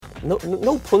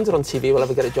no punter on TV will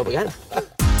ever get a job again.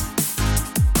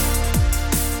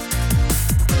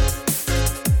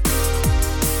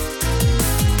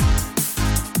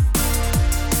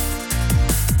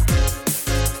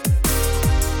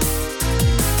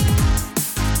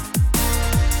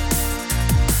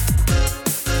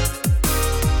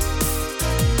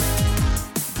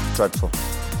 Dreadful.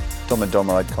 Dumb and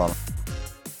dumber, I'd call him.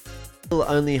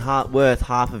 Only worth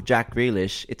half of Jack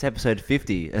Grealish. It's episode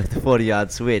 50 of the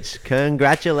 40-yard switch.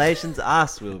 Congratulations,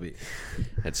 us, Wilby.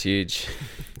 That's huge.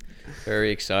 Very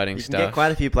exciting You stuff. can get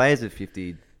quite a few players with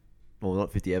 50, well,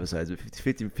 not 50 episodes, but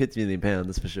 50 million pounds,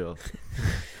 that's for sure.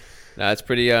 No, it's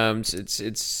pretty.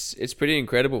 It's pretty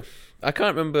incredible. I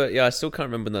can't remember. Yeah, I still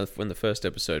can't remember when the first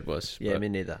episode was. Yeah, me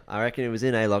neither. I reckon it was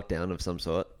in a lockdown of some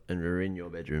sort, and we were in your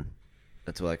bedroom.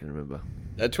 That's all I can remember.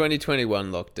 A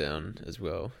 2021 lockdown as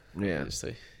well. Yeah.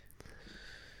 Obviously.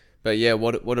 But yeah,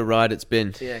 what a ride it's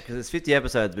been. Yeah, because it's 50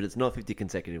 episodes, but it's not 50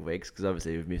 consecutive weeks, because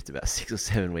obviously we've missed about 6 or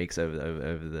 7 weeks over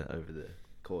the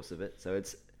course of it. So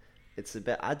it's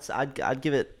about I'd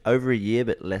give it over a year,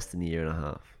 but less than a year and a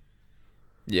half.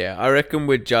 Yeah, I reckon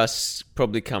we're just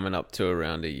probably coming up to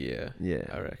around a year. Yeah,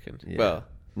 I reckon. Yeah. Well,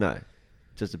 no,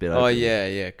 just a bit over. Oh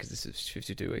yeah, because this is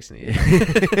 52 weeks in a year.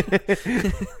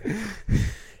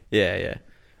 Yeah.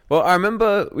 Well, I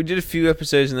remember we did a few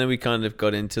episodes and then we kind of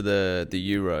got into the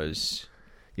Euros.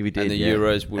 Yeah, we did. And the yeah.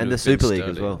 Euros would and have the Super been League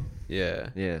as well. Yeah.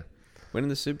 Yeah. When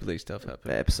did the Super League stuff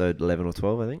happen? Episode 11 or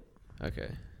 12, I think. Okay.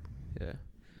 Yeah.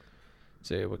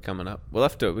 So yeah, we're coming up. We'll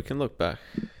have to. We can look back.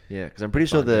 Yeah, because I'm pretty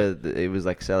sure it was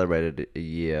like celebrated a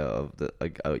year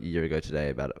ago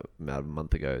today, about a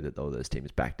month ago, that all those teams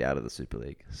backed out of the Super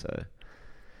League. So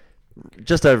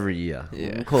just over a year.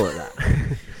 Yeah. We'll call it that.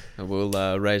 And we'll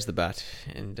raise the bat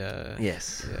and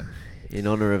yes. Yeah. In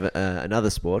honor of another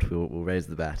sport, we'll raise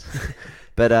the bat.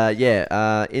 But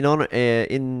to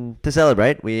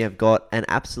celebrate, we have got an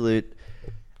absolute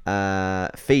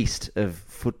feast of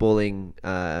footballing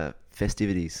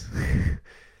festivities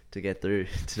to get through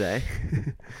today.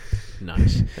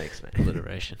 Nice. Thanks, mate.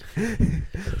 Alliteration.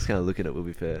 I was kind of looking at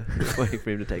Wilby for waiting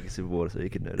for him to take a sip of water so you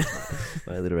could notice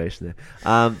my alliteration there.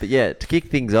 But yeah, to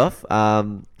kick things off,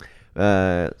 close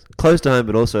to home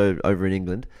but also over in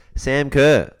England, Sam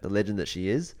Kerr, the legend that she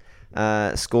is,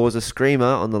 scores a screamer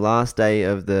on the last day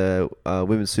of the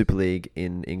Women's Super League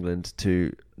in England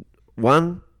to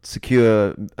 1.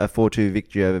 Secure a 4-2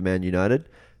 victory over Man United,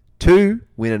 2.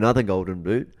 Win another Golden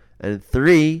Boot, and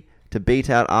 3. To beat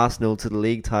out Arsenal to the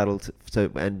league title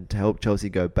and to help Chelsea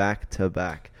go back to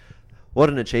back. What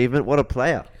an achievement. What a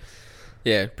player.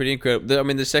 Yeah, pretty incredible. I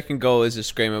mean, the second goal is a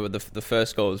screamer, but the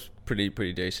first goal is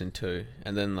pretty decent too.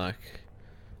 And then, like,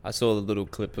 I saw the little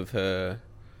clip of her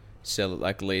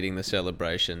leading the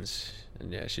celebrations,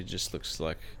 and yeah, she just looks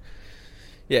like...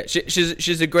 Yeah,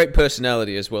 she's a great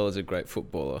personality as well as a great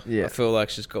footballer. Yeah. I feel like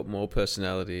she's got more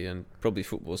personality and probably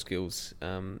football skills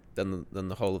than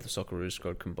the whole of the Socceroos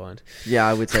squad combined. Yeah,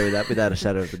 I would say that without a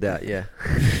shadow of a doubt. Yeah,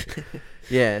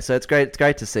 yeah. So it's great. It's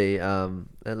great to see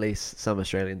at least some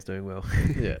Australians doing well.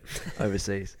 Yeah,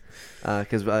 overseas.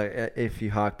 Because if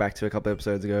you hark back to a couple of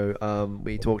episodes ago,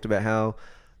 we talked about how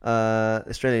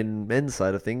Australian men's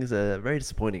side of things are very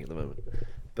disappointing at the moment.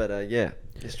 But yeah,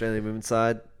 the Australian women's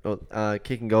side.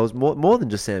 Kicking goals more than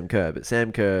just Sam Kerr, but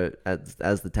Sam Kerr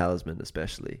as the talisman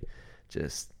especially,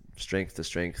 just strength to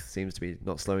strength, seems to be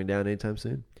not slowing down anytime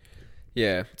soon.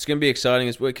 Yeah, it's going to be exciting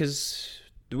as well because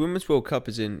the Women's World Cup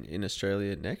is in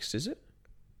Australia next, is it?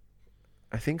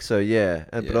 I think so, yeah.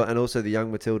 Yeah. But and also the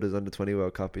Young Matildas Under-20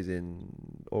 World Cup is in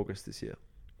August this year.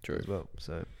 True. As well,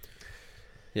 so...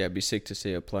 Yeah, it'd be sick to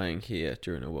see her playing here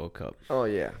during a World Cup. Oh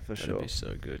yeah, for That'd sure. be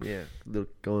so good. Yeah,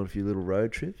 go on a few little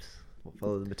road trips. We'll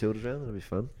follow the Matildas around. That'll be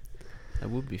fun.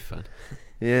 That would be fun.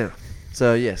 Yeah.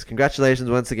 So yes, congratulations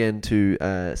once again to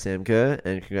Sam Kerr,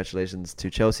 and congratulations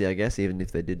to Chelsea, I guess, even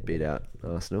if they did beat out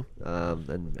Arsenal.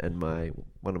 And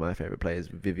one of my favourite players,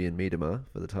 Vivian Miedema,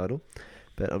 for the title.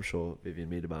 But I'm sure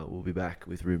Vivian Miedema will be back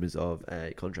with rumours of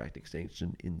a contract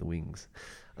extension in the wings.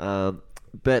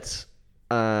 But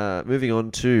moving on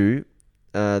to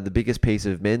the biggest piece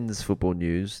of men's football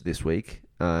news this week,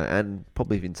 and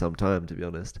probably in some time, to be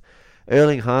honest.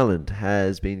 Erling Haaland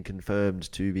has been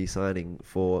confirmed to be signing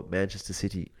for Manchester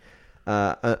City.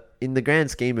 In the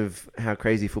grand scheme of how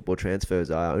crazy football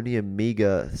transfers are, only a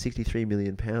meagre £63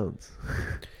 million.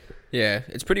 Yeah,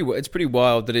 it's pretty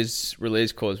wild that his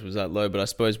release clause was that low. But I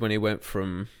suppose when he went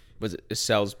from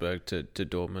Salzburg to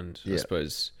Dortmund, I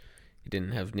suppose he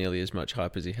didn't have nearly as much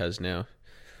hype as he has now.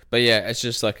 But yeah, it's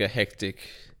just like a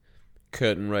hectic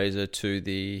curtain raiser to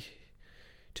the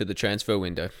transfer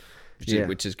window.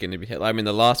 which is going to be. I mean,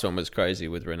 the last one was crazy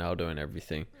with Ronaldo and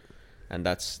everything, and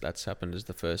that's happened as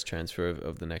the first transfer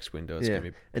of the next window. It's going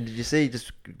to be. And did you see,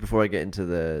 just before I get into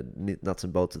the nuts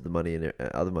and bolts of the money and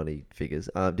other money figures,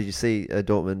 did you see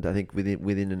Dortmund? I think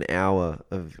within an hour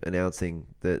of announcing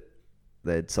that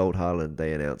they'd sold Haaland,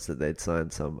 they announced that they'd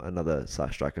signed another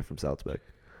striker from Salzburg.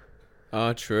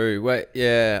 Oh, true. Wait,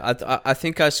 yeah, I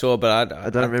think I saw, but I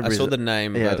don't remember. I saw the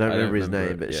name. Yeah, I don't remember his name,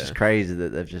 it, but it's just crazy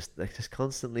that they're just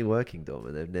constantly working,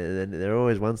 Dortmund. They're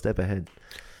always one step ahead.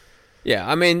 Yeah,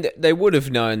 I mean, they would have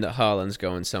known that Haaland's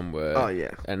going somewhere. Oh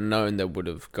yeah, and known they would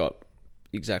have got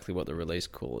exactly what the release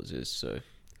clause is. So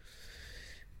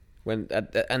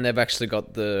and they've actually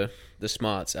got the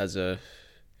smarts as a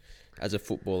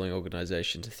footballing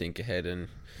organisation to think ahead and.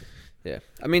 Yeah,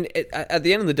 I mean, at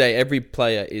the end of the day, every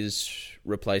player is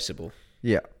replaceable.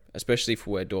 Yeah, especially for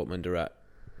where Dortmund are at.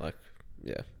 Like,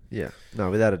 yeah,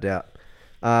 no, without a doubt.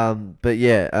 But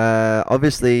yeah,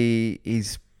 obviously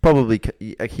he's probably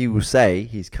he will say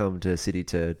he's come to City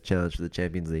to challenge for the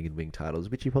Champions League and win titles,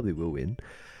 which he probably will win.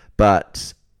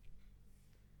 But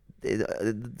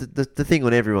the thing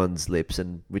on everyone's lips,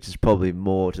 and which is probably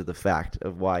more to the fact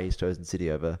of why he's chosen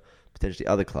City over potentially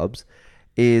other clubs,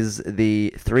 is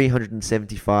the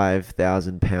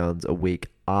 £375,000 a week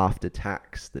after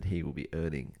tax that he will be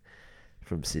earning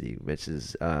from City, which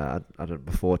is I don't know,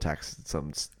 before tax,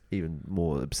 something even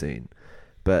more obscene.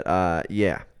 But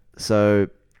yeah, so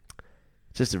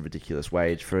just a ridiculous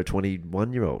wage for a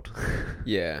 21-year-old.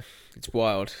 Yeah, it's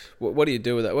wild. What do you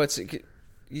do with that? What's it?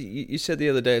 You said the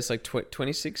other day it's like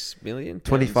 26 million.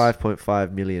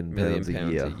 25.5 million pounds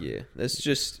a year. That's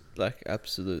just like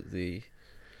absolutely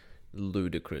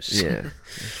ludicrous. Yeah,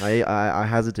 I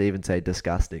hazard to even say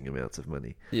disgusting amounts of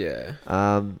money. Yeah.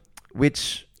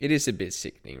 Which it is a bit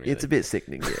sickening. Really. It's a bit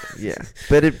sickening. Yeah.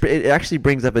 But it actually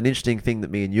brings up an interesting thing that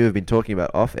me and you have been talking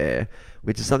about off air,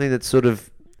 which is something that's sort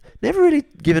of never really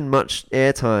given much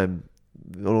airtime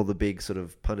on all the big sort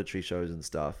of punditry shows and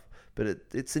stuff. But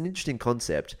it's an interesting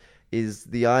concept. Is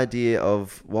the idea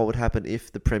of what would happen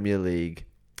if the Premier League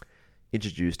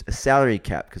introduced a salary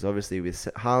cap, because obviously with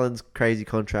Haaland's crazy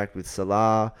contract with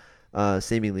Salah,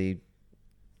 seemingly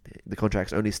the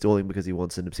contract's only stalling because he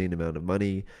wants an obscene amount of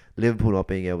money. Liverpool not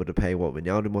being able to pay what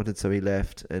Wijnaldum wanted, so he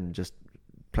left, and just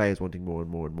players wanting more and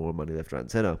more and more money left, right,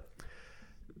 and centre.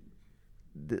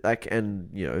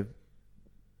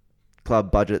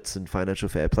 Club budgets and financial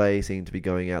fair play seem to be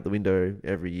going out the window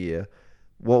every year.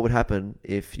 What would happen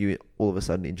if you all of a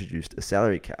sudden introduced a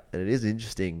salary cap? And it is an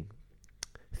interesting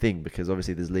thing, because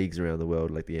obviously there's leagues around the world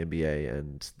like the NBA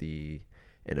and the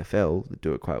NFL that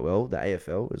do it quite well. The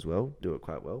AFL as well do it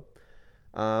quite well.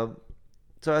 So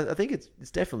I think it's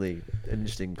definitely an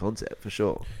interesting concept for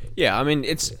sure. Yeah, I mean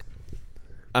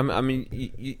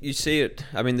you see it.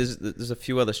 I mean, there's a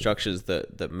few other structures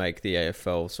that make the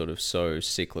AFL sort of so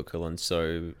cyclical and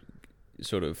so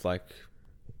sort of like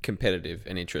competitive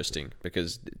and interesting,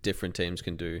 because different teams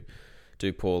can do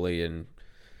poorly and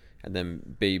then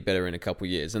be better in a couple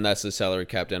of years, and that's the salary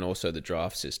cap and also the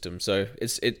draft system. So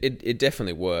it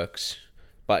definitely works,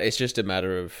 but it's just a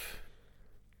matter of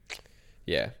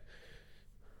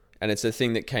and it's a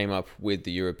thing that came up with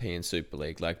the European Super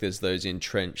League. Like there's those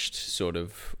entrenched sort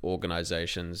of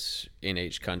organisations in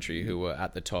each country who are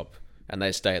at the top, and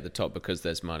they stay at the top because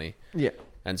there's money. Yeah,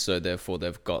 and so therefore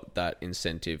they've got that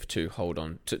incentive to hold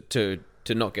on to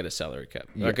not get a salary cap.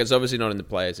 Yeah. Like it's obviously not in the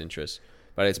players' interest,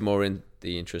 but it's more in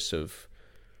the interest of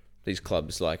these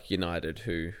clubs like United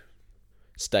who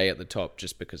stay at the top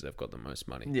just because they've got the most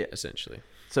money, essentially.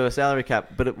 So a salary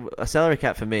cap, but a salary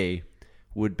cap for me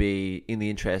would be in the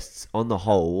interests, on the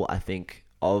whole, I think,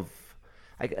 of...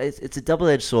 It's a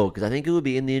double-edged sword, because I think it would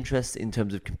be in the interest in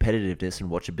terms of competitiveness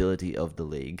and watchability of the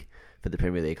league for the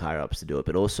Premier League higher-ups to do it,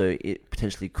 but also it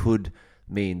potentially could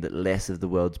mean that less of the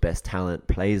world's best talent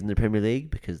plays in the Premier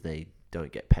League because they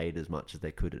don't get paid as much as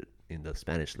they could in the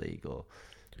Spanish league, or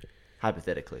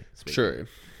hypothetically speaking.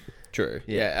 True.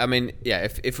 Yeah, I mean,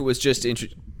 if it was just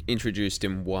introduced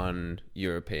in one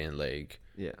European league,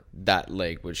 that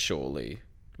league would surely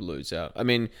lose out. I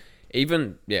mean,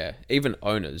 even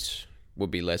owners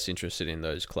would be less interested in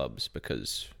those clubs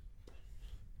because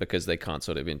they can't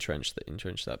sort of entrench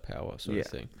that power sort of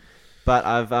thing. But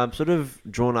I've sort of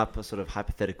drawn up a sort of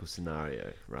hypothetical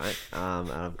scenario, right?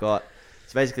 And I've got...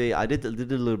 So basically, I did a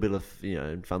little bit of,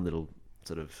 fun little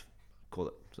sort of...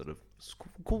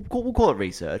 We'll call it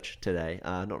research today.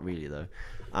 Not really, though.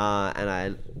 And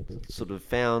I sort of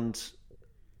found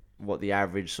what the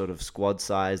average sort of squad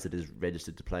size that is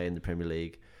registered to play in the Premier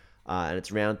League. And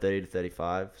it's around 30 to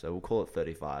 35. So we'll call it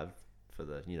 35 for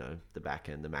the, the back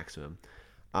end, the maximum.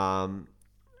 And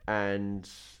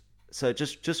So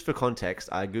just for context,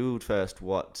 I googled first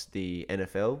what the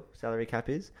NFL salary cap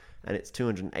is, and it's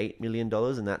 $208 million,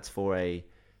 and that's for a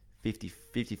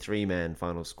 53-man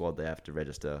final squad they have to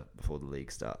register before the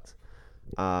league starts.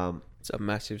 It's a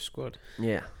massive squad.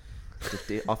 Yeah. Just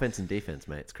offense and defense,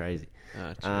 mate. It's crazy.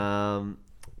 True.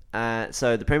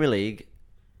 So the Premier League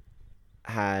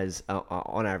has,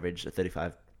 on average, a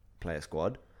 35-player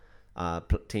squad.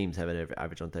 Teams have an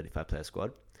average on 35-player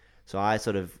squad. So I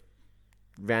sort of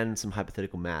ran some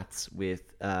hypothetical maths with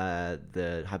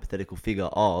the hypothetical figure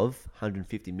of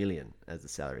 150 million as the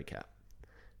salary cap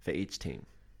for each team.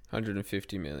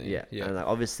 150 million. Yeah. And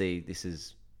obviously, this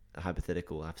is a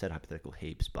hypothetical. I've said hypothetical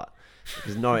heaps, but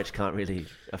because Norwich can't really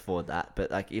afford that.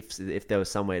 But like, if there was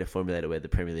some way to formulate it where the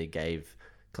Premier League gave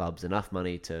clubs enough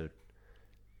money to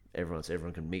everyone, so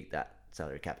everyone can meet that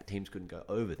salary cap, the teams couldn't go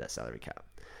over that salary cap.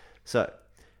 So,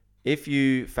 if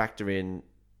you factor in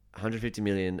 150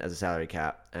 million as a salary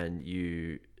cap and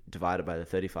you divide it by the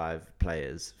 35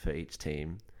 players for each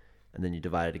team, and then you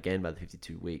divide it again by the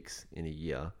 52 weeks in a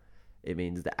year, it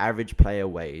means the average player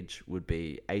wage would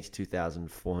be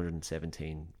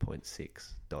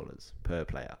 $82,417.6 per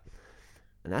player.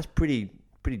 And that's pretty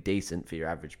decent for your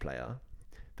average player.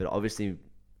 But obviously,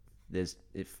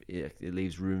 it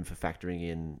leaves room for factoring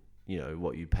in,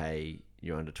 what you pay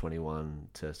your under 21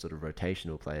 to sort of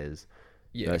rotational players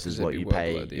versus what you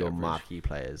pay your average marquee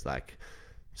players. Like,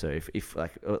 so if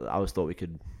like I always thought we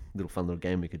could, fun little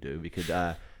game we could do. We could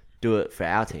do it for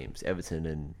our teams, Everton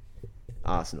and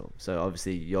Arsenal. So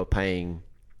obviously you're paying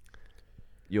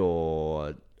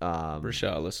your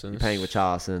Richarlisons. You're paying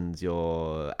Richarlisons,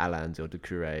 your Allans, your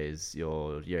Doucourés,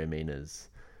 your Yereminas,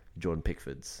 Jordan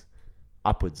Pickfords,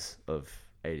 upwards of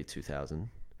 82,000.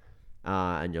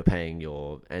 And you're paying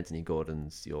your Anthony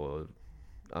Gordons, your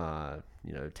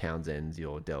Townsends,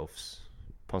 your Delphs,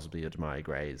 possibly your Demarai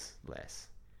Grays less.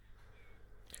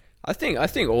 I think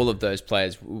all of those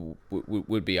players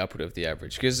would be upward of the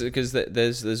average because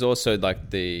there's also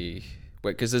like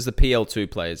because there's the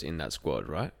PL2 players in that squad,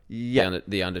 right? Yeah,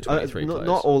 the under 23 players.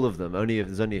 Not all of them.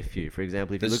 There's only a few. For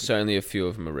example, only a few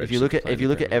of them are registered. If you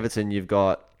look at Everton, you've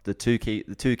got the two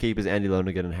keepers, Andy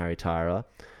Lonergan and Harry Tyrer,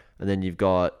 and then you've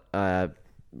got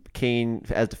Keane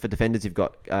for defenders. You've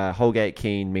got Holgate,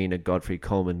 Keane, Mina, Godfrey,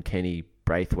 Coleman, Kenny,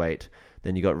 Braithwaite.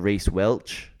 Then you got Reece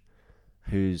Welch,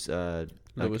 who's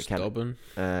Lewis Dobbin.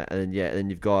 And then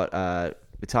you've got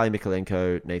Vitaly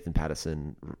Mikolenko, Nathan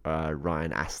Patterson,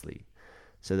 Ryan Astley.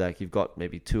 So like you've got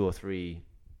maybe 2 or 3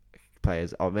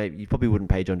 players, or maybe you probably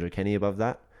wouldn't pay John Joe Kenny above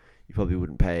that. You probably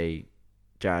wouldn't pay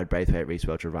Jared Braithwaite, Reece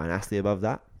Welch, or Ryan Astley above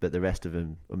that. But the rest of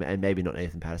them, and maybe not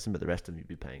Nathan Patterson, but the rest of them you'd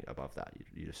be paying above that.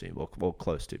 You'd assume, or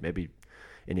close to, maybe.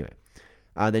 Anyway,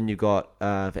 then you've got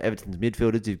for Everton's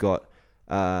midfielders, you've got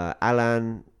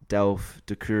Alan, Delph,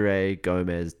 Doucouré,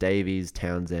 Gomez, Davies,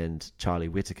 Townsend, Charlie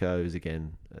Whittaker, who's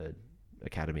again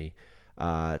academy,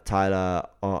 Tyler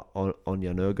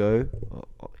Onyanogo,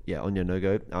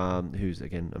 who's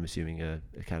again I'm assuming a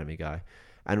academy guy,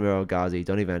 Anwar El Ghazi,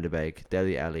 Donny van der Beek,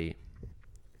 Dele Alli,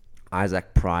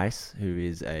 Isaac Price, who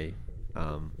is another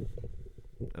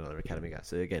academy guy.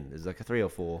 So again, there's like a 3 or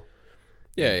 4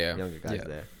 younger guys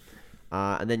there.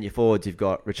 And then your forwards, you've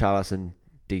got Richarlison,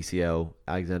 DCL,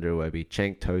 Alexander Iwobi,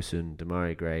 Cenk Tosun,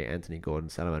 Demarai Gray, Anthony Gordon,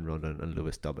 Salomon Rondon, and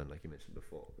Lewis Dobbin, like you mentioned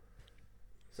before.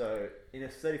 So in a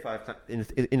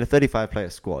 35 player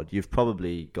squad, you've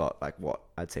probably got like what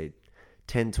I'd say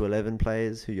 10 to 11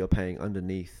 players who you're paying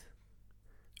underneath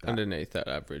that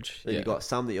average. Then you've got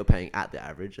some that you're paying at the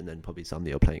average, and then probably some that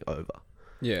you're paying over.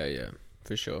 Yeah,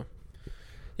 for sure.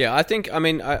 Yeah, I think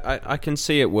I can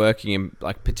see it working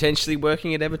potentially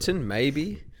working at Everton,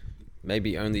 maybe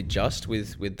only just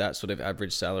with that sort of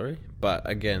average salary. But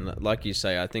again, like you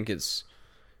say, I think it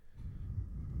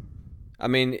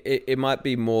might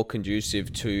be more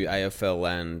conducive to AFL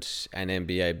and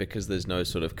NBA because there's no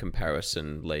sort of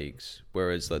comparison leagues.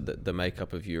 Whereas the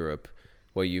makeup of Europe,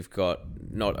 where you've got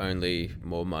not only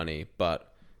more money,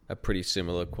 but a pretty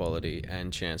similar quality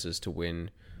and chances to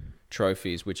win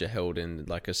trophies which are held in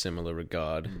like a similar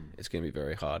regard, it's going to be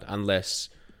very hard unless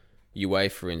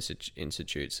UEFA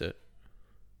institutes it.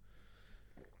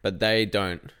 But they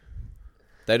don't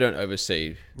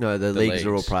oversee. No, the leagues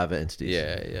are all private entities.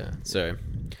 Yeah. So,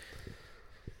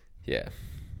 yeah,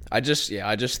 I just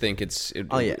think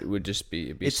it would just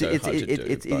be so hard to do.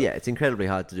 It's incredibly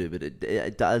hard to do, but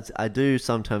it does. I do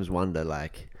sometimes wonder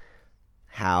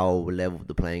how level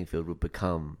the playing field would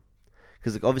become,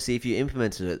 because obviously if you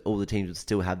implemented it, all the teams would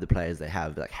still have the players they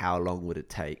have. Like, how long would it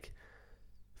take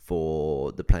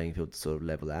for the playing field to sort of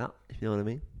level out? If you know what I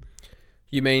mean.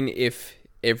 You mean if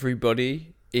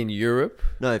everybody in Europe?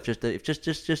 No, if just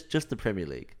the Premier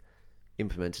League.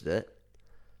 implemented it,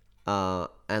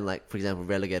 and like for example,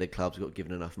 relegated clubs got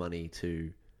given enough money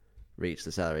to reach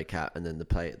the salary cap, and then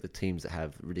the teams that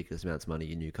have ridiculous amounts of money,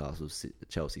 your Newcastle,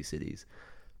 Chelsea, cities,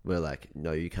 were like,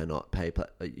 no, you cannot pay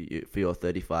for your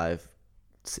 35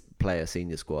 player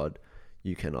senior squad.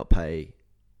 You cannot pay.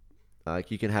 Like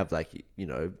you can have like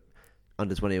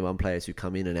under 21 players who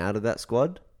come in and out of that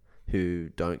squad who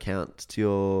don't count to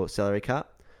your salary cap,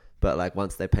 but like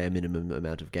once they pay a minimum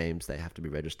amount of games, they have to be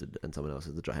registered, and someone else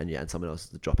is the and someone else is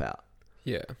the dropout.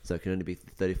 Yeah. So it can only be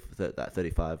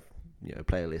 35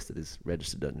 player list that is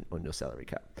registered on your salary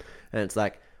cap, and it's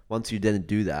like once you then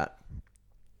do that,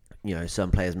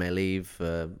 some players may leave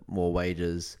for more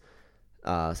wages,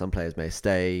 some players may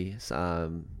stay,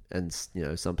 and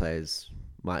some players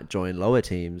might join lower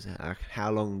teams.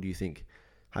 How long do you think,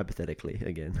 hypothetically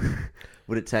again,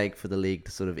 would it take for the league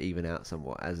to sort of even out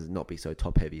somewhat, as not be so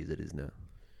top heavy as it is now?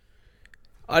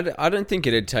 I don't think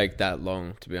it'd take that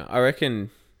long, to be honest. I reckon,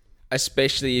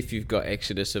 especially if you've got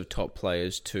exodus of top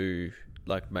players to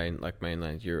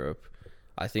mainland Europe,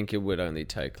 I think it would only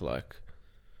take like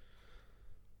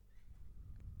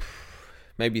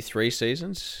maybe 3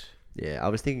 seasons. Yeah, I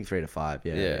was thinking 3 to 5.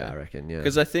 Yeah, I reckon. Yeah,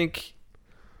 because I think,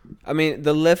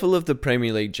 the level of the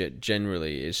Premier League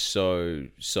generally is so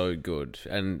good,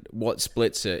 and what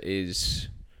splits it is,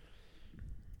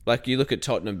 like, you look at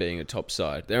Tottenham being a top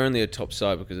side. They're only a top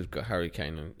side because they've got Harry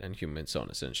Kane and Heung-min Son,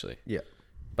 essentially. Yeah,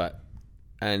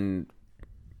 and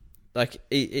like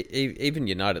even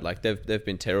United, like they've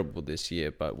been terrible this year,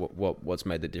 but what's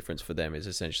made the difference for them is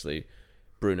essentially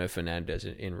Bruno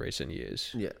Fernandes in recent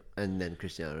years. Yeah, and then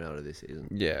Cristiano Ronaldo this season.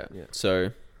 Yeah. So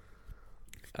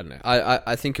I don't know.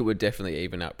 I think it would definitely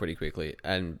even out pretty quickly,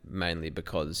 and mainly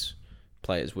because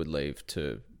players would leave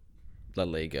to La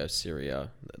Liga, Serie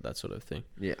A, that sort of thing.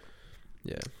 Yeah.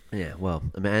 Well,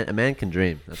 a man can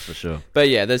dream, that's for sure. But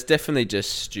yeah, there's definitely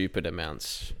just stupid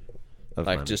amounts. Of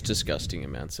money. Just disgusting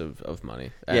amounts of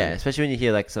money. Yeah, especially when you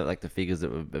hear like the figures that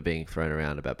were being thrown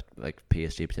around about like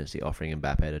PSG potentially offering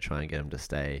Mbappe to try and get him to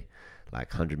stay,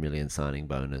 like 100 million signing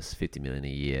bonus, 50 million a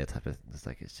year type of.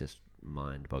 It's just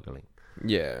mind-boggling.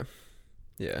 Yeah.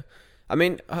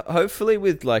 Hopefully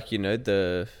with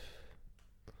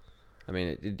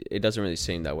it doesn't really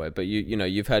seem that way, but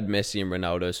you've had Messi and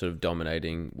Ronaldo sort of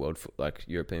dominating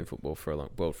European football for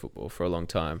a long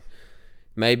time.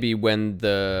 Maybe when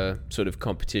the sort of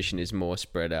competition is more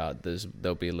spread out,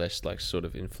 there'll be less like sort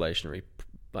of inflationary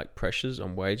pressures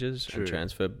on wages and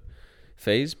transfer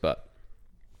fees. But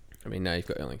now you've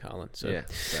got Erling Haaland, so yeah,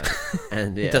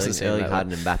 and it doesn't seem Erling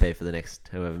Haaland and Mbappe for the next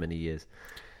however many years.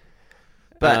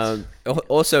 But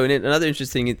also, another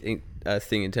interesting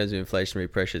thing in terms of inflationary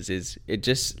pressures is it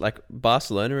just like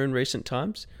Barcelona in recent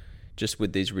times, just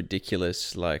with these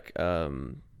ridiculous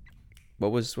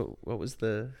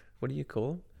what do you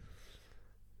call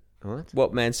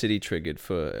what Man City triggered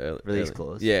for release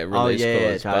clause? Yeah, release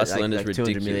clause. Barcelona's like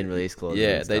ridiculous. 200 million release clause.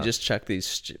 Yeah, they just chuck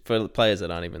these for players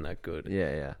that aren't even that good.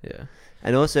 Yeah.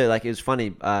 And also, like, it was funny.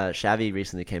 Xavi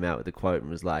recently came out with a quote and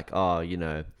was like,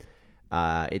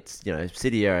 it's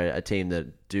City are a team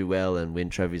that do well and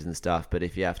win trophies and stuff, but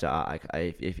if you have to,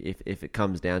 if it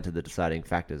comes down to the deciding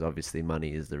factors, obviously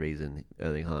money is the reason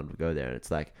Erling Haaland would go there, and it's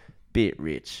like bit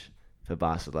rich for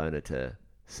Barcelona to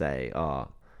say,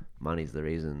 money's the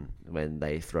reason, when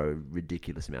they throw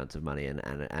ridiculous amounts of money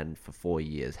and for 4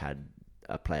 years had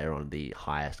a player on the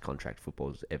highest contract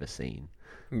football's ever seen.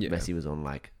 Yeah. Messi was on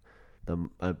like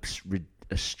a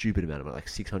stupid amount of money, like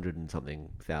 600 and something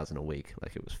thousand a week.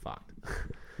 Like, it was fucked.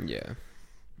 Yeah.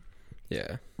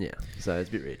 So it's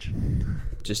a bit rich.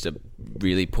 Just a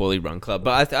really poorly run club.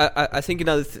 But I think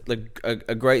another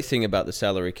a great thing about the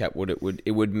salary cap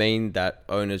would mean that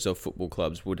owners of football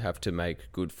clubs would have to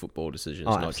make good football decisions,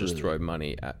 not absolutely. just throw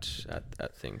money at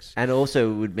things. And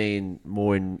also would mean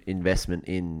more investment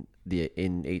in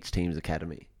each team's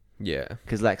academy. Yeah,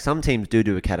 because like some teams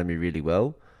do academy really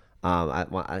well.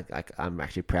 I'm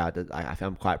actually proud that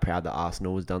I'm quite proud that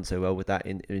Arsenal has done so well with that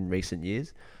in recent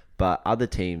years, but other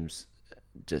teams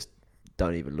just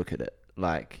don't even look at it.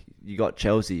 Like, you got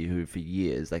Chelsea, who for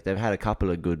years, like, they've had a couple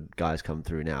of good guys come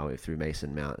through now through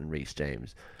Mason Mount and Reece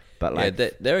James, but like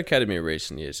their academy in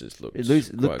recent years has looked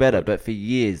better. Good. But for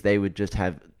years they would just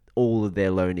have all of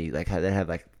their loanees, like they have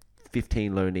like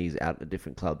 15 loanees out at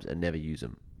different clubs and never use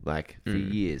them. Like, for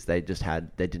years they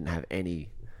didn't have any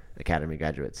academy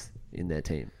graduates in their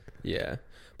team. Yeah,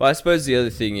 but I suppose the other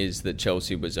thing is that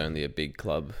Chelsea was only a big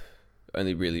club,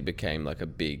 only really became like a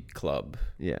big club.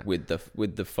 Yeah, with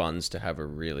the funds to have a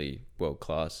really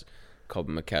world-class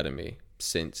Cobham academy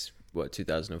since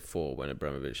 2004 when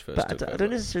Abramovich first took over. I don't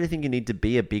necessarily think you need to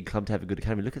be a big club to have a good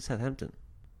academy. Look at Southampton.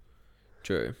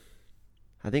 True.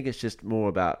 I think it's just more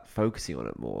about focusing on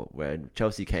it more. When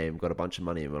Chelsea came, got a bunch of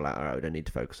money, and we're like, all right, we don't need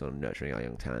to focus on nurturing our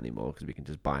young talent anymore because we can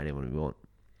just buy anyone we want.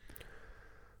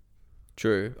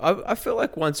 True. I feel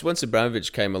like once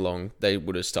Abramovich came along, they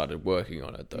would have started working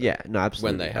on it though. Yeah, no,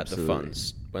 absolutely. When they had absolutely. the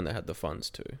funds, when they had the funds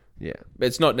too. Yeah,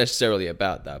 It's not necessarily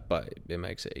about that, but it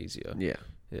makes it easier. yeah.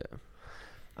 Yeah.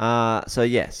 So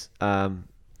yes,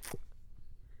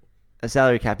 a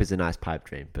salary cap is a nice pipe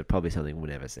dream, but probably something we'll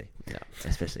never see. Yeah.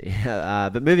 Especially.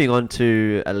 But moving on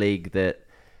to a league that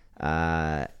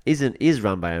is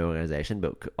run by an organisation,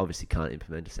 but obviously can't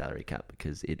implement a salary cap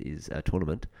because it is a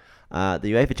tournament. The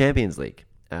UEFA Champions League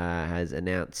has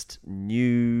announced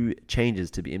new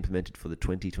changes to be implemented for the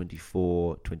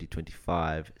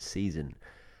 2024-2025 season.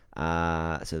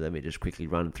 So let me just quickly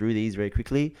run through these very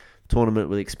quickly. The tournament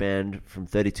will expand from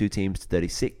 32 teams to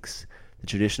 36. The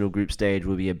traditional group stage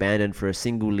will be abandoned for a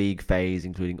single league phase,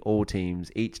 including all teams.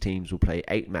 Each team will play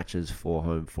 8 matches, 4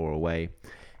 home, 4 away,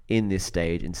 in this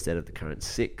stage instead of the current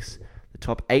 6. The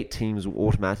top 8 teams will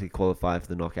automatically qualify for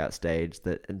the knockout stage.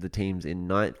 The teams in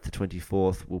 9th to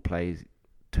 24th will play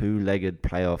 2-legged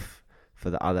playoff for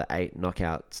the other 8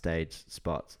 knockout stage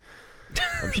spots.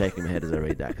 I'm shaking my head as I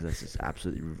read that because that's just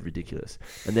absolutely ridiculous.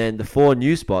 And then the 4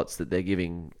 new spots that they're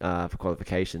giving for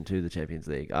qualification to the Champions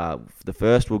League. The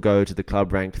first will go to the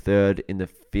club ranked 3rd in the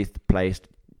 5th placed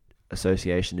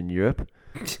association in Europe.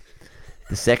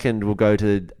 The second will go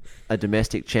to a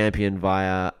domestic champion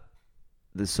via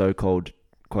the so-called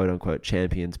quote-unquote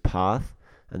champions path.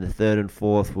 And the 3rd and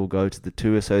 4th will go to the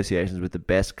 2 associations with the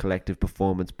best collective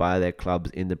performance by their clubs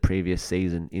in the previous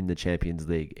season in the Champions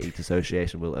League. Each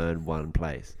association will earn 1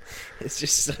 place. It's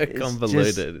just so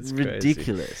convoluted. It's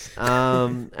ridiculous.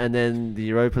 And then the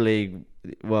Europa League,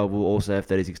 well, will also have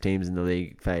 36 teams in the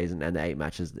league phase and 8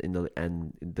 matches in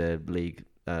the league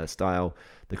style.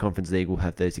 The Conference League will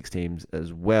have 36 teams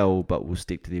as well, but will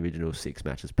stick to the original 6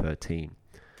 matches per team.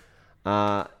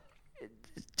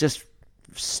 Just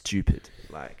stupid,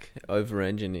 like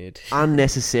over-engineered,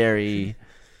 unnecessary.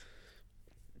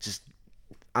 Just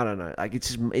I don't know. Like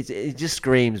it just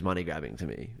screams money grabbing to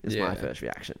me. Is my first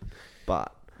reaction.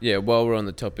 But yeah, while we're on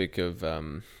the topic of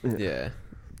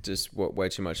just way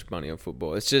too much money on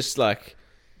football, it's just like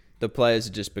the players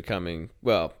are just becoming,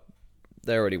 well,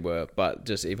 they already were, but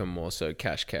just even more so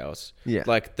cash cows. Yeah,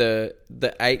 like the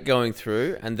 8 going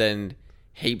through, and then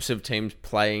heaps of teams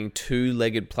playing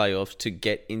 2-legged playoffs to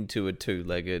get into a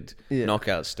 2-legged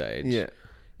knockout stage. Yeah,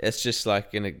 it's just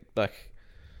like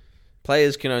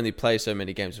players can only play so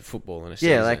many games of football in a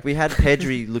season. Yeah, like we had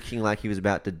Pedri looking like he was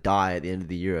about to die at the end of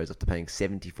the Euros after playing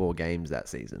 74 games that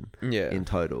season. Yeah, in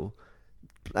total.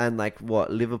 And like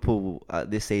what Liverpool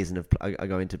this season are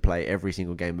going to play every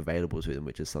single game available to them,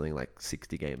 which is something like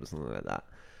 60 games or something like that.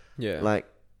 Yeah, like.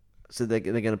 So they're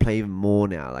going to play even more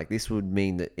now. Like this would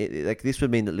mean that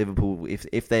Liverpool,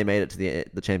 if they made it to the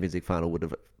Champions League final, would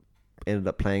have ended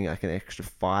up playing like an extra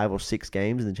 5 or 6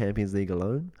 games in the Champions League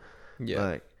alone. Yeah,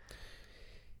 like,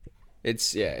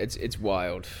 it's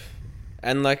wild,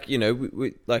 and like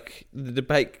we like the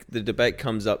debate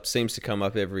seems to come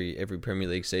up every Premier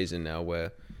League season now,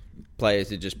 where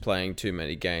players are just playing too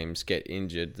many games, get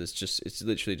injured. It's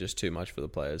literally just too much for the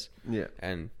players. Yeah,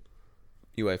 and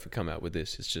UEFA come out with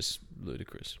this. It's just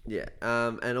ludicrous. Yeah.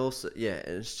 And also, and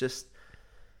it's just,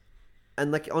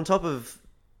 and like on top of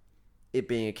it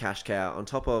being a cash cow, on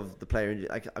top of the player,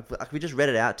 like we just read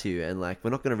it out to you, and like we're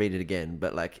not going to read it again,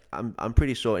 but like I'm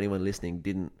pretty sure anyone listening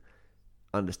didn't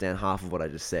understand half of what I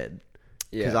just said.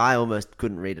 Yeah. Because I almost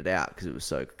couldn't read it out because it was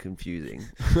so confusing.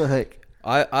 Like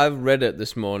I've read it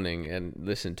this morning and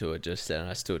listened to it just then, and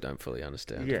I still don't fully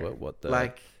understand what the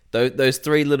like. Those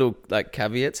 3 little like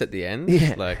caveats at the end,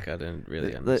 like I don't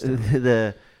really understand.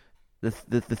 The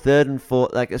 3rd and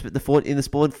 4th, like in the 4 new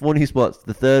spots,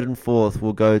 the 3rd and 4th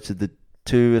will go to the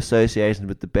 2 associations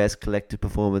with the best collective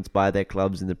performance by their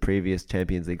clubs in the previous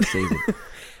Champions League season.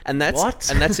 And that's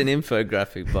an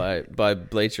infographic by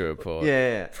Bleacher Report.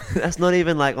 Yeah, that's not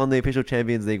even like on the official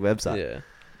Champions League website.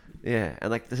 Yeah,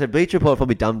 and like so Bleacher Report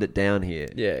probably dumbed it down here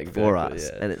for us,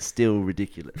 and it's still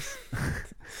ridiculous.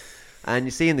 And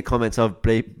you see in the comments of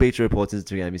Bleacher Report's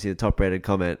Instagram, you see the top-rated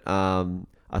comment,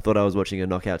 I thought I was watching a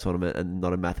knockout tournament and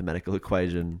not a mathematical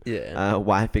equation. Yeah.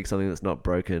 Why fix something that's not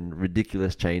broken?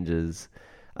 Ridiculous changes.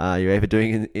 UEFA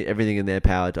doing everything in their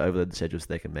power to overload the schedule so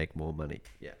they can make more money.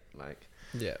 Yeah, like...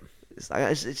 Yeah.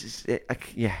 It's just...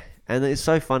 And it's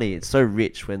so funny. It's so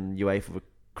rich when UEFA were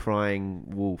crying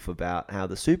wolf about how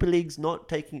the Super League's not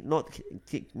keeping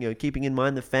in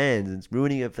mind the fans and it's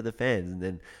ruining it for the fans, and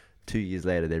then 2 years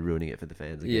later they're ruining it for the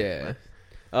fans again. Yeah.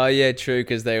 Oh yeah, true.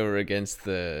 Because they were against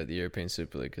the European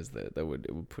Super League because it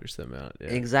would push them out. Yeah.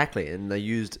 Exactly, and they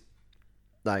used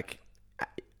like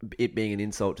it being an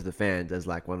insult to the fans as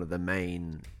like one of the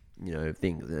main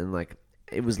things, and like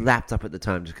it was lapped up at the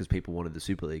time just because people wanted the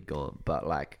Super League gone. But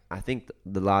like I think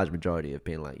the large majority have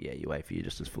been like, yeah, UEFA, you're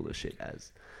just as full of shit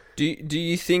as. Do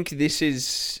you think this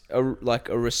is a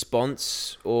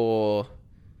response or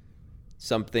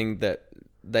something that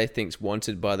they think's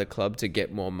wanted by the club to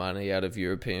get more money out of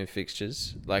European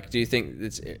fixtures? Like, do you think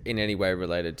it's in any way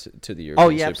related to the European Oh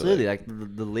yeah, Super absolutely. League?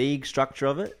 Like the league structure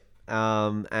of it,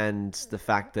 and the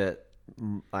fact that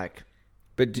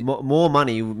more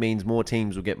money means more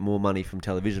teams will get more money from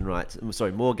television rights.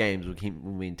 Sorry, more games will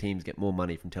mean teams get more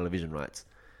money from television rights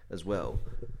as well.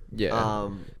 Yeah.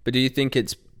 But do you think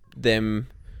it's them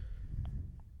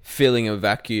filling a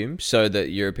vacuum so that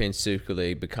European Super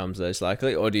League becomes less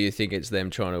likely, or do you think it's them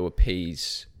trying to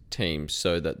appease teams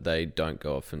so that they don't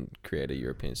go off and create a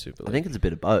European Super League? I think it's a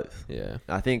bit of both. Yeah.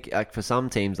 I think like for some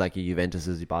teams like your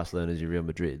Juventuses, your Barcelonas, your Real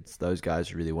Madrids, those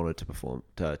guys really wanted to perform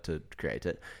to create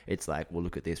it. It's like, well,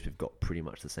 look at this, we've got pretty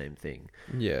much the same thing.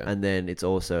 Yeah. And then it's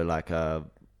also like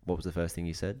what was the first thing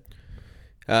you said?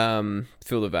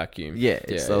 Fill the vacuum. Yeah,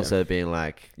 it's also being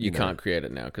like you can't create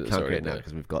it now because it's already there.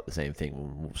 Because we've got the same thing.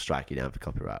 We'll strike you down for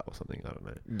copyright or something. I don't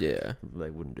know. Yeah, they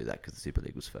wouldn't do that because the Super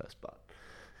League was first. But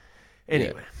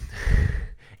anyway,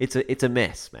 it's a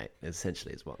mess, mate.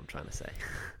 Essentially, is what I'm trying to say.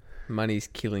 Money's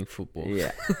killing football.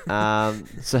 Yeah.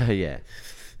 So me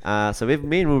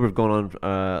and Wilbur have gone on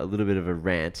a little bit of a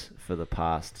rant for the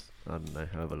past, I don't know,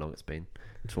 however long it's been,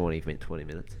 20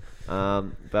 minutes.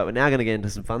 But we're now going to get into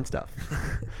some fun stuff.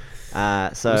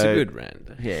 It was a good rant.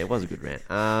 Yeah, it was a good rant.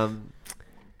 And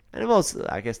it was,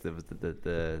 I guess, the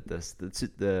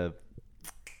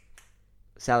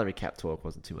salary cap talk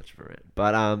wasn't too much of a rant.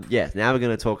 But now we're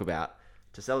going to talk about,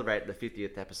 to celebrate the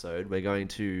 50th episode, we're going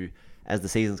to, as the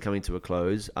season's coming to a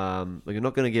close, we're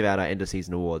not going to give out our end of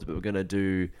season awards, but we're going to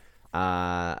do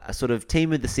a sort of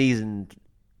team of the season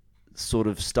sort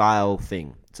of style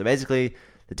thing. So basically,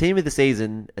 the team of the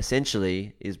season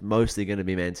essentially is mostly going to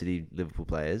be Man City, Liverpool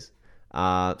players.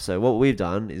 So what we've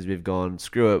done is we've gone,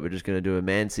 screw it, we're just going to do a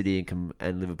Man City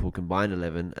and Liverpool combined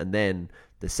 11, and then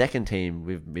the second team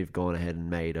we've gone ahead and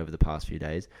made over the past few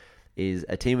days is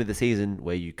a team of the season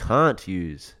where you can't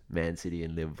use Man City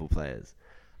and Liverpool players.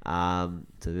 So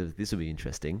this will be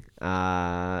interesting.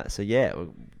 Man City,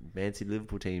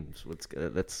 Liverpool teams.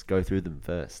 Let's go through them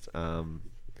first.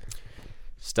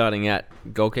 Starting at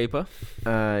goalkeeper.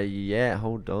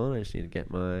 Hold on. I just need to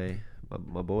get my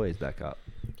boys back up.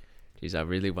 Jeez, I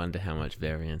really wonder how much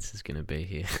variance is going to be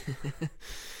here.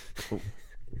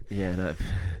 Yeah,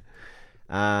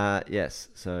 no. Yes.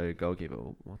 So goalkeeper.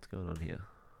 What's going on here?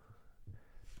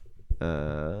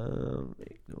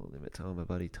 Ignore limits. Oh, my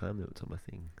bloody time limits on my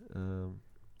thing.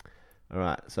 All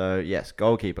right. So yes,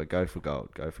 goalkeeper. Go for gold.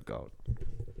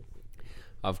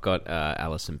 I've got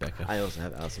Alisson Becker. I also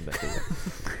have Alisson Becker.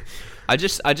 I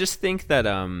just think that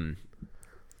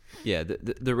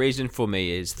the reason for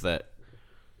me is that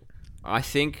I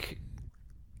think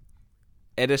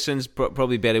Ederson's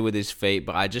probably better with his feet,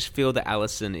 but I just feel that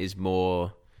Alisson is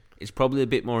probably a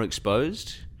bit more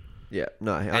exposed. Yeah,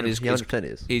 no, he 100%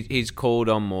 is. He's called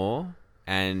on more,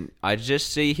 and I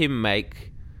just see him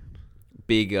make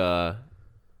bigger,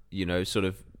 sort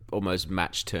of almost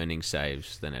match-turning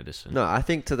saves than Ederson. No, I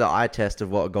think to the eye test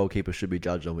of what a goalkeeper should be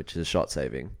judged on, which is shot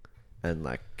saving and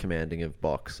like commanding of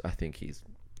box, I think he's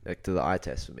to the eye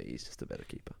test for me, he's just a better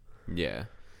keeper. Yeah,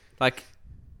 they've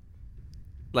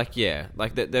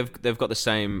got the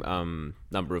same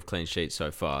number of clean sheets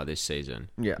so far this season.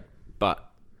 Yeah,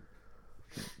 but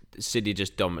City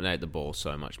just dominate the ball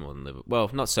so much more than Liverpool. Well,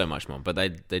 not so much more, but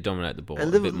they dominate the ball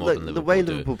and a bit more than Liverpool. The way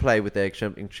Liverpool play with their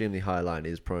extremely high line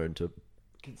is prone to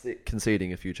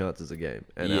conceding a few chances a game,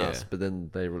 but then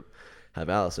they have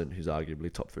Alisson, who's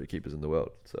arguably top 3 keepers in the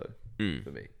world. So for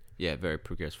me, very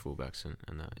progressive fullbacks and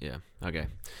okay.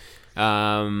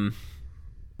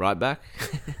 Right back.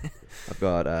 I've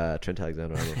got Trent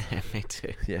Alexander-Arnold. Me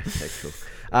too. Yeah, okay, cool.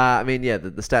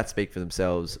 The stats speak for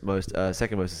themselves.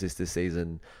 Second most assists this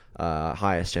season,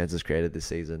 highest chances created this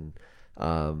season.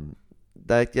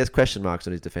 There's question marks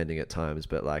on his defending at times,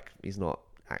 but like he's not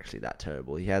actually that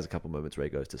terrible. He has a couple moments where he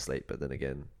goes to sleep, but then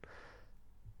again,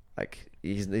 like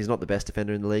he's not the best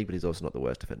defender in the league, but he's also not the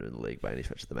worst defender in the league by any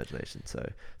stretch of the imagination. So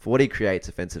for what he creates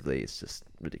offensively, it's just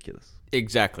ridiculous.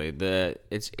 Exactly.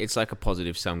 It's like a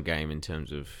positive sum game in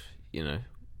terms of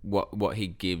what he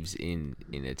gives in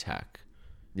attack.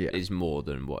 Yeah. Is more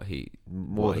than what he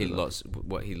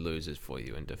loses for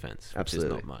you in defense.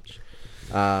 Absolutely. Which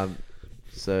is not much.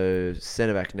 So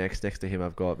centre back next. Next to him,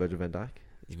 I've got Virgil van Dijk.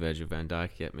 Virgil van Dijk,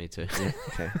 yeah, me too. Yeah.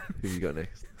 Okay. Who you got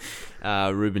next?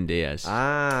 Ruben Diaz.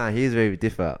 Here's where we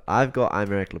differ. I've got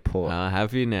Aymeric Laporte.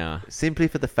 Have you now? Simply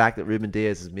for the fact that Ruben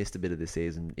Diaz has missed a bit of this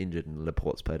season, injured, and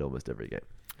Laporte's played almost every game.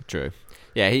 True.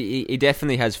 Yeah, he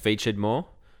definitely has featured more,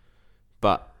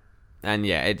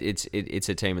 it's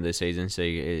a team of the season, so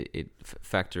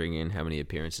factoring in how many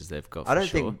appearances they've got. I don't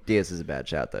think Diaz is a bad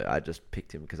shout though. I just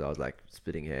picked him because I was like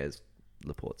splitting hairs.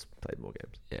 Laporte's played more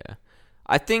games. Yeah,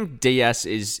 I think Diaz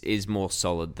is more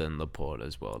solid than Laporte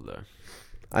as well, though.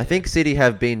 I think City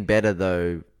have been better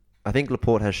though. I think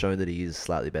Laporte has shown that he is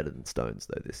slightly better than Stones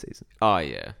though this season. Oh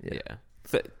yeah.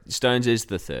 Stones is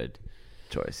the third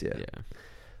choice. Yeah. Yeah.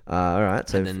 All right.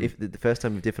 So then, if the first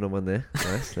time we've differed on one there,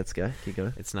 nice. Let's go. Keep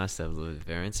going. It's nice to have a little bit of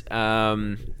variance.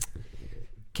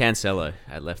 Cancelo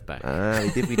at left back.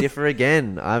 We differ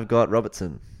again. I've got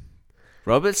Robertson.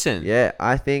 Robertson. Yeah,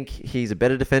 I think he's a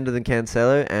better defender than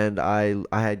Cancelo, and I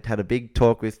had a big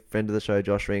talk with friend of the show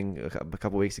Josh Ring a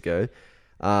couple of weeks ago,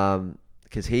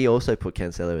 because he also put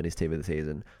Cancelo in his team of the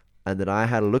season, and then I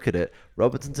had a look at it.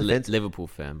 Robertson's offensive Liverpool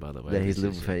fan, by the way. Yeah, he's a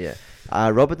Liverpool fan. Yeah,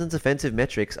 Robertson's offensive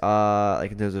metrics are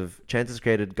like in terms of chances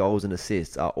created, goals, and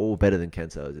assists are all better than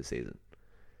Cancelo's this season.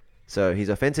 So his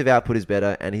offensive output is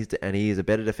better, and he is a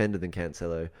better defender than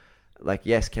Cancelo. Like,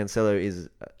 yes, Cancelo is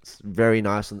very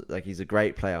nice. Like, he's a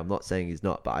great player. I'm not saying he's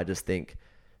not, but I just think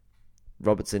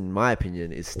Robertson, in my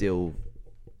opinion, is still...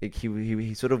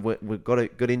 He sort of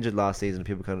got injured last season.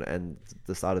 And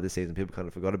the start of this season, people kind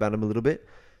of forgot about him a little bit.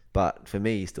 But for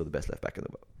me, he's still the best left back in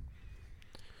the world.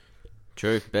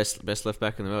 True, best left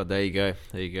back in the world. There you go.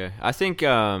 I think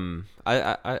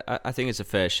I think it's a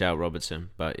fair shout, Robertson.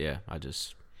 But yeah, I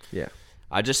just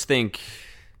think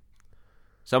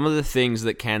some of the things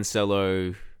that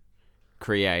Cancelo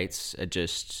creates are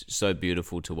just so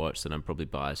beautiful to watch that I'm probably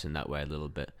biased in that way a little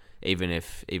bit. Even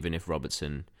if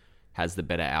Robertson has the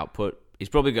better output,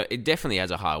 it definitely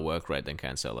has a higher work rate than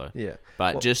Cancelo. Yeah,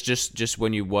 but just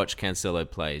when you watch Cancelo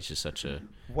play, he's just such a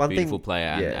beautiful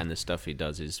player, and the stuff he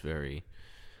does is very,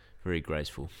 very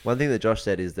graceful. One thing that Josh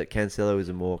said is that Cancelo is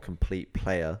a more complete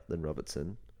player than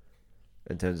Robertson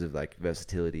in terms of like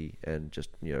versatility and just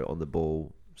on the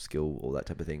ball skill, all that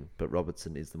type of thing. But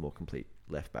Robertson is the more complete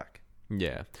left back.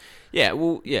 Yeah,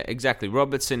 well, yeah, exactly.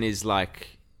 Robertson is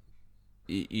like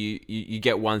you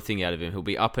get one thing out of him. He'll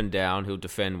be up and down, he'll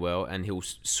defend well, and he'll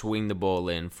swing the ball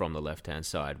in from the left-hand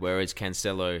side. Whereas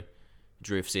Cancelo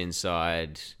drifts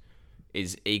inside,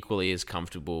 is equally as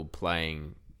comfortable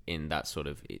playing in that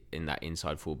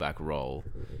inside fullback role.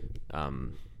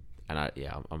 I'm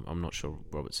not sure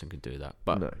Robertson could do that,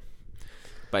 but no.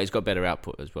 But he's got better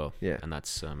output as well. Yeah, and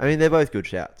that's. I mean, they're both good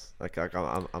shouts. Like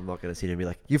I'm not going to sit here and be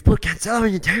like, "You've put Cancelo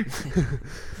in your team."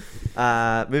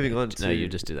 Moving on to... No, you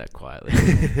just do that quietly.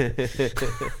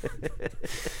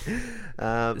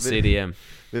 CDM.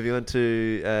 Moving on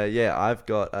to... I've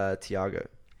got Thiago.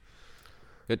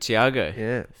 Got Thiago?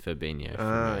 Yeah. Fabinho.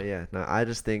 Yeah. No, I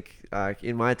just think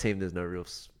in my team there's no real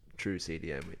true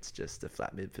CDM. It's just a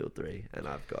flat midfield three, and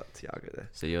I've got Thiago there.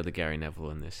 So you're the Gary Neville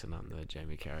in this, and I'm the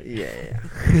Jamie Carragher. Yeah.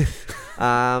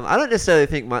 I don't necessarily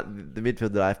think the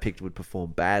midfield that I've picked would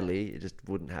perform badly. It just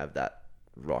wouldn't have that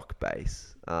rock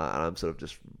base, and I'm sort of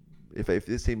just if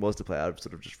this team was to play, I'd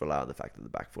sort of just rely on the fact that the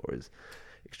back four is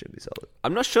extremely solid.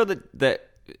 I'm not sure that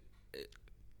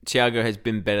Thiago has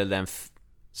been better than.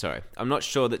 I'm not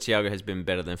sure that Thiago has been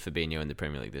better than Fabinho in the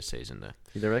Premier League this season, though.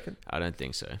 You don't reckon? I don't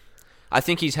think so. I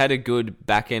think he's had a good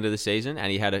back end of the season,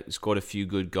 and he scored a few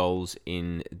good goals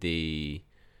in the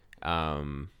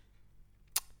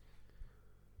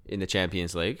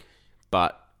Champions League,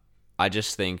 but I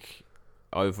just think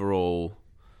overall.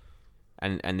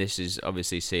 And this is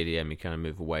obviously CDM, you kind of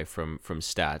move away from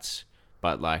stats,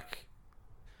 but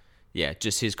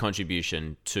just his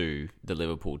contribution to the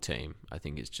Liverpool team, I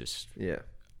think is just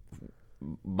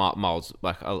miles,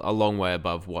 a long way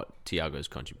above what Thiago's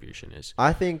contribution is.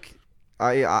 I think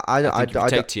if you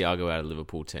take Thiago out of the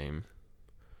Liverpool team,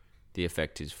 the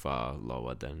effect is far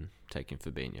lower than taking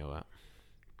Fabinho out.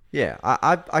 Yeah,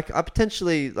 I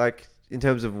potentially in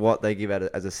terms of what they give out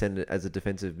as a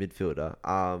defensive midfielder.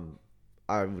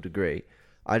 I would agree.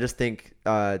 I just think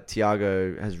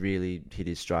Thiago has really hit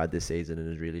his stride this season and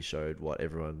has really showed what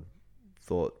everyone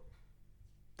thought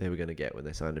they were going to get when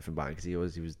they signed him from Bayern, because he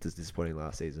was disappointing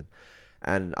last season.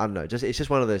 And I don't know, it's just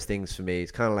one of those things for me.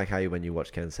 It's kind of like when you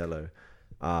watch Cancelo.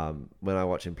 When I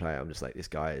watch him play, I'm just like, this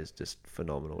guy is just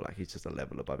phenomenal. Like, he's just a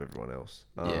level above everyone else.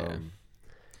 And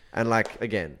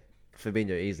again,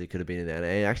 Fabinho easily could have been in there, and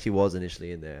he actually was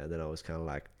initially in there. And then I was kind of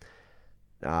like,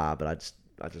 but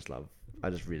just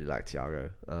really like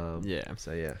Thiago. Yeah.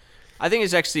 So yeah. I think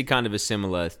it's actually kind of a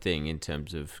similar thing in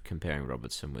terms of comparing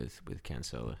Robertson with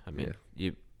Cancelo. I mean,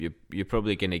 you're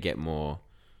probably going to get more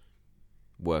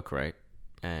work rate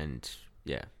and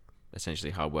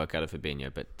essentially hard work out of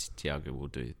Fabinho, but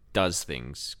Thiago does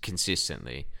things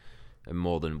consistently and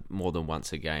more than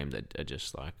once a game that are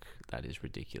just like, that is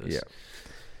ridiculous. Yeah.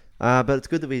 But it's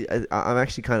good that I'm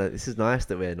actually kind of, this is nice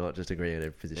that we're not just agreeing on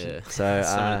every position. Yeah. So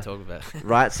Something to talk about.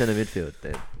 Right centre midfield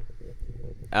then.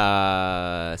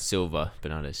 Bernardo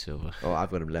Silva. Oh,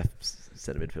 I've got him left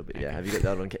centre midfield, but have you got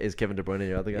the other one? Is Kevin De Bruyne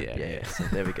your other guy? Yeah. So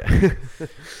there we go.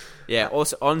 Yeah.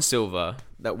 Also on Silva,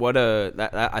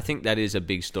 I think that is a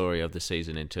big story of the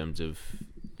season in terms of,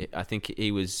 I think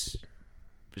he was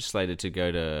slated to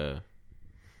go to.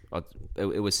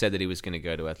 It was said that he was going to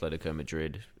go to Atletico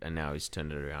Madrid, and now he's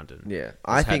turned it around. And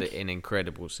I think had an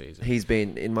incredible season. He's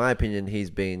been, in my opinion,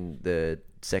 the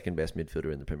second best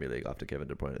midfielder in the Premier League after Kevin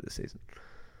De Bruyne this season.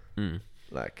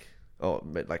 Like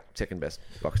second best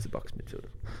box to box midfielder.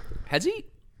 Has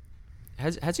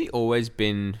he always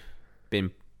been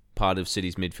part of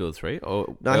City's midfield three,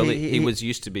 or no? He was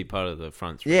used to be part of the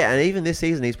front three. Yeah, and even this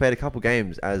season he's played a couple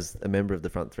games as a member of the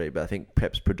front three, but I think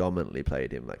Pep's predominantly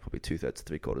played him like probably 2/3 to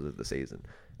 3/4 of the season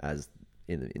as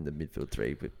in the midfield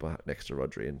three next to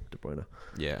Rodri and De Bruyne.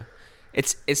 Yeah,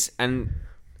 it's and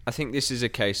I think this is a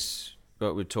case.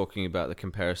 But we're talking about the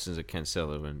comparisons of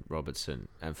Cancelo and Robertson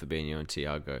and Fabinho and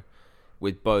Thiago.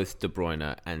 With both De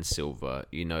Bruyne and Silva,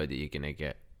 you know that you're going to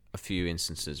get a few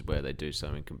instances where they do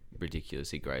something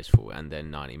ridiculously graceful, and then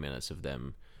 90 minutes of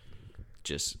them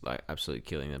just like absolutely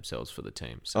killing themselves for the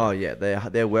team. So,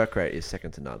 their work rate is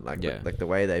second to none. Like the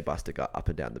way they bust a gut up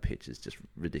and down the pitch is just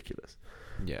ridiculous.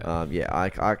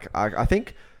 I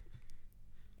think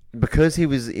because he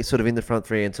was sort of in the front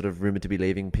three and sort of rumoured to be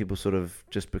leaving, people sort of,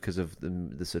 just because of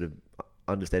the sort of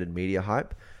understated media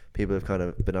hype, people have kind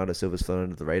of, Bernardo Silva's flown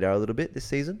under the radar a little bit this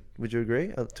season. Would you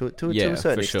agree? To a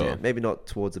certain extent. Sure. Maybe not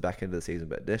towards the back end of the season,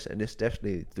 but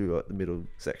definitely through the middle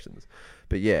sections.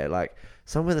 But like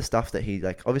some of the stuff that he,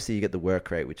 like, obviously you get the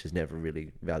work rate, which is never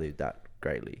really valued that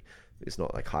greatly. It's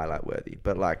not like highlight worthy.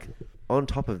 But like on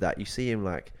top of that, you see him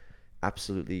like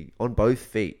absolutely on both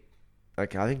feet.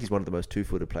 Like, I think he's one of the most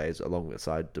two-footed players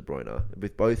alongside De Bruyne.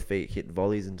 With both feet, hit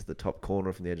volleys into the top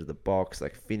corner from the edge of the box,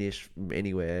 like finish from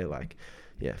anywhere. Like,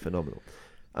 phenomenal.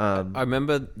 I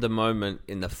remember the moment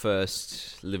in the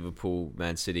first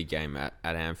Liverpool-Man City game at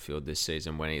Anfield this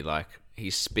season when he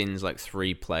spins like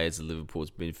three players of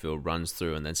Liverpool's midfield, runs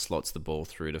through, and then slots the ball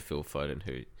through to Phil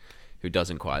Foden, who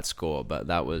doesn't quite score. But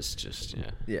that was just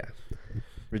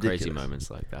ridiculous. Crazy moments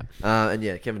like that.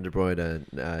 Kevin De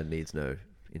Bruyne needs no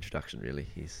introduction, really.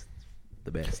 He's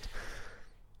the best.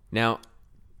 Now,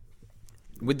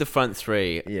 with the front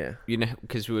three, you know,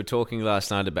 because we were talking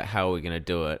last night about how we're going to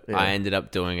do it, I ended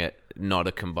up doing it not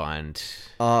a combined.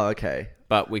 Oh, okay.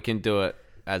 But we can do it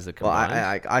as a combined.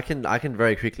 Well, I can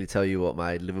very quickly tell you what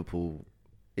my Liverpool.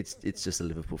 It's just a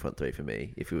Liverpool front three for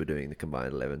me. If we were doing the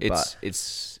combined 11,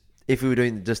 it's if we were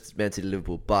doing just Man City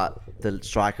Liverpool, but the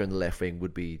striker and the left wing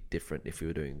would be different if we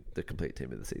were doing the complete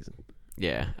team of the season.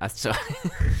 Yeah, so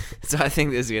I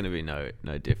think there's going to be no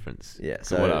difference. Yeah,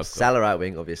 so Salah right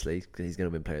wing, obviously, because he's going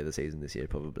to win Player of the Season this year,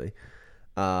 probably.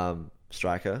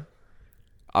 Striker.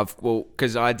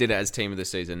 Because I did it as Team of the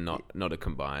Season, not a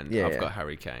combined. I've got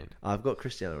Harry Kane. I've got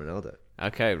Cristiano Ronaldo.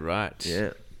 Okay, right.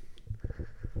 Yeah.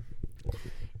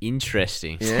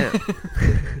 Interesting. Yeah.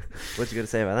 What you got to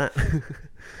say about that?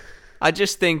 I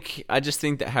just think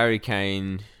that Harry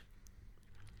Kane.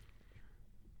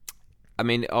 I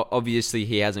mean, obviously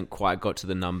he hasn't quite got to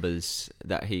the numbers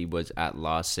that he was at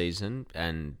last season,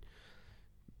 and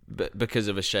because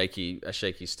of a shaky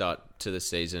start to the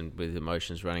season with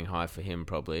emotions running high for him,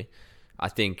 probably. I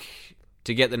think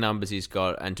to get the numbers he's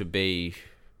got and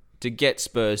to get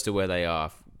Spurs to where they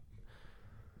are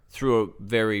through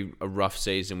a rough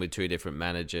season with two different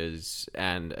managers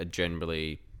and a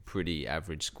generally pretty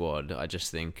average squad, I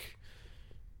just think,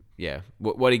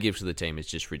 what he gives to the team is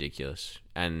just ridiculous.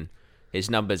 And his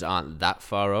numbers aren't that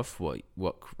far off what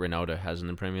Ronaldo has in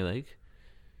the Premier League.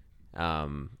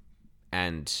 And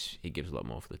he gives a lot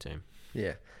more for the team.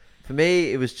 Yeah. For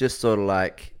me, it was just sort of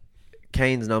like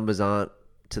Kane's numbers aren't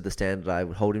to the standard I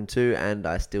would hold him to, and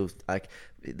I still like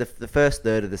the first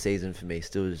third of the season for me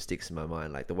still just sticks in my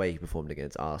mind, like the way he performed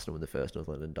against Arsenal in the first North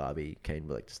London derby. Kane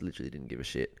just literally didn't give a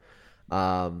shit,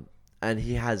 and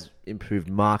he has improved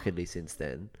markedly since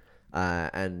then,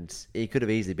 and he could have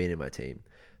easily been in my team,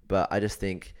 but I just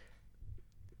think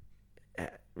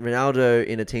Ronaldo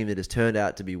in a team that has turned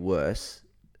out to be worse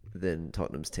than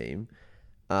Tottenham's team,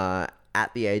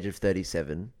 at the age of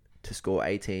 37, to score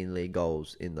 18 league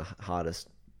goals in the hardest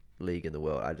league in the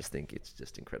world, I just think it's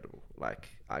just incredible. Like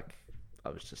I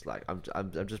was just like,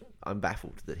 I'm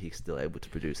baffled that he's still able to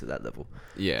produce at that level.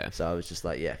 Yeah. So I was just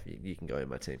like, yeah, you can go in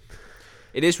my team.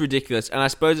 It is ridiculous, and I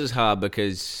suppose it's hard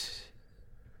because,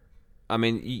 I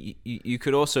mean, you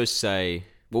could also say,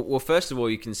 well, first of all,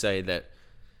 you can say that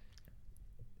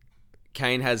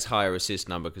Kane has higher assist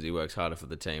number because he works harder for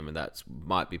the team, and that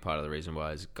might be part of the reason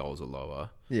why his goals are lower.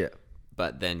 Yeah.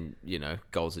 But then,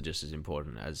 goals are just as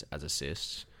important as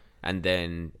assists. And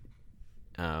then,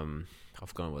 I've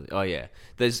forgotten what. Oh yeah,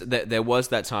 there was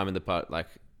that time in the part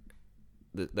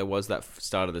there was that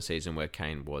start of the season where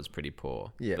Kane was pretty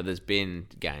poor. Yeah. But there's been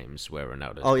games where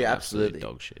Ronaldo's Oh been yeah, absolute absolutely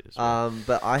dog shit as well.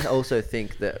 But I also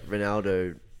think that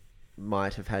Ronaldo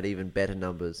might have had even better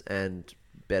numbers and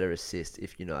better assists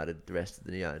if United, the rest of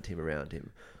the United team around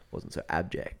him, wasn't so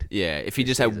abject. Yeah, if he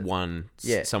just had one,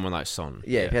 someone like Son.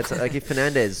 Yeah, if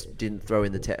Fernandes didn't throw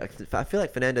in the I feel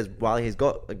like Fernandes, while he's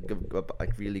got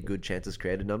like really good chances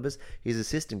created numbers, his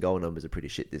assist and goal numbers are pretty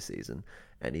shit this season,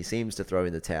 and he seems to throw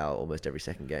in the towel almost every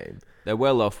second game. They're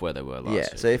well off where they were last year.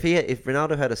 So if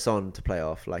Ronaldo had a Son to play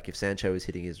off, like if Sancho was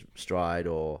hitting his stride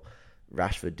or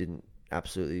Rashford didn't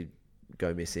absolutely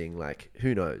go missing, like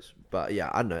who knows? But yeah,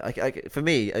 I don't know. Like for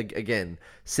me, again,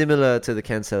 similar to the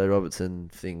Cancelo Robertson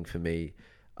thing for me,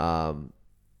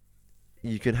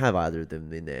 you can have either of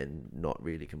them in there and not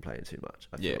really complain too much.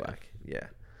 I feel like, yeah.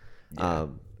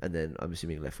 And then I'm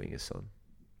assuming left wing is Son.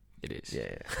 It is.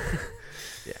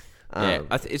 Yeah.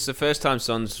 It's the first time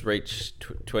Son's reached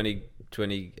 20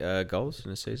 goals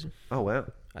in a season. Oh wow!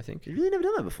 I think He's really never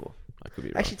done that before. I could be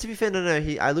wrong. Actually, to be fair,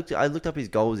 no. I looked up his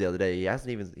goals the other day. He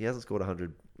hasn't scored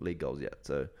 100 league goals yet.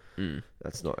 So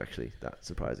that's not actually that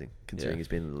surprising, considering he's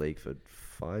been in the league for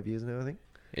 5 years now. I think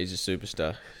he's a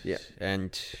superstar. Yeah,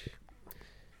 and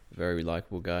very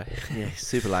likable guy. Yeah,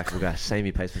 super likable guy. Shame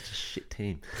he plays for such a shit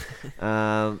team.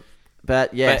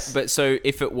 But yes, but so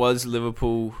if it was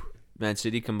Liverpool, Man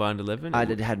City combined 11, I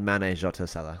had Mane, Jota,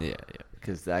 Salah. Yeah.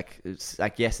 Because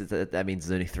that means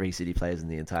there's only 3 City players in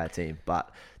the entire team,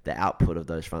 but the output of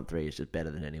those front three is just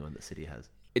better than anyone that City has.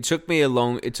 It took me a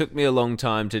long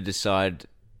time to decide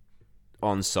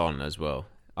on Son as well.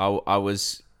 I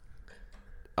was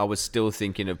still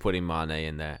thinking of putting Mane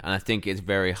in there, and I think it's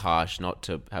very harsh not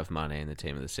to have Mane in the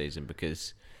team of the season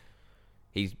because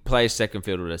he plays second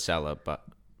fiddle to Salah, but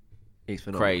he's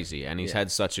crazy, and he's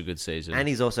had such a good season. And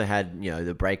he's also had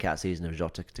the breakout season of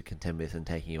Jota to contend with and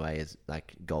taking away his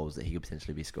like goals that he could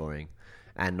potentially be scoring,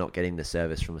 and not getting the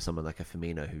service from someone like a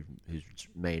Firmino whose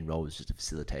main role is just to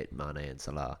facilitate Mane and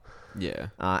Salah. Yeah.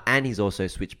 And he's also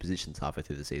switched positions halfway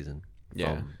through the season.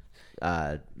 From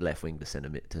left wing to centre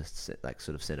mid to sort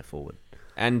of centre forward.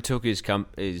 And took his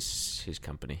country to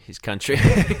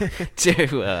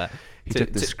he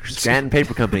took the Scranton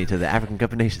Paper Company to the African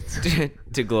Cup of Nations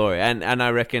to glory. And I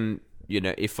reckon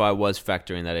if I was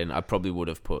factoring that in, I probably would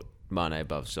have put Mane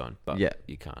above Son, but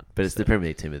you can't. But it's the Premier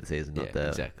League team of the season, not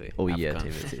the all-year team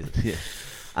of the season.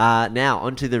 Now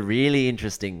onto the really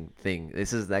interesting thing.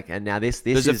 This is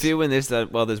there's a few in this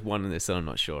there's one in this that I'm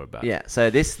not sure about. Yeah, so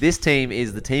this team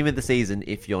is the team of the season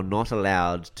if you're not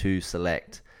allowed to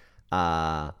select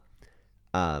City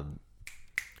and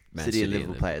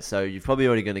Liverpool players. So you're probably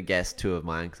already going to guess 2 of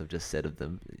mine because I've just said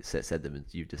them, and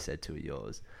you've just said 2 of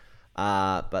yours.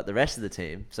 But the rest of the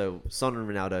team, so Son and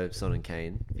Ronaldo, Son and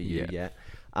Kane for you,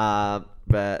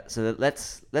 but so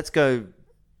let's go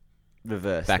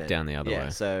reverse. Back down the other way.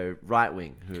 So right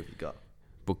wing, who have you got?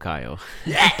 Bukayo.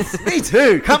 Yes, me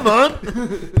too. Come on.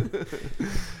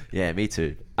 Yeah, me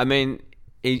too. I mean,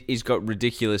 he's got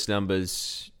ridiculous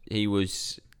numbers. He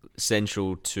was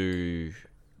central to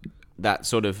that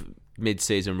sort of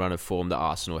mid-season run of form that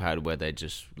Arsenal had where they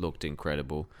just looked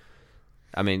incredible.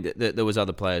 I mean, there was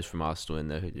other players from Arsenal in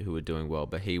there who were doing well,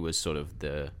 but he was sort of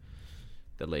the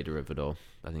leader of it all.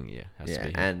 I think, has to be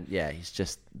him. And he's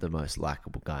just the most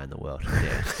likable guy in the world.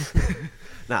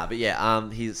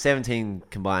 He's 17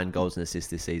 combined goals and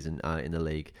assists this season in the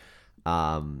league.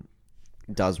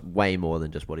 Does way more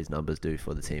than just what his numbers do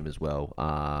for the team as well.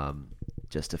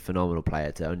 Just a phenomenal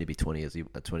player to only be 20 as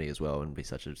well and be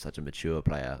such a mature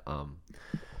player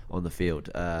on the field.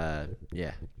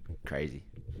 Crazy.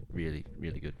 Really,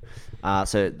 really good.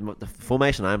 So the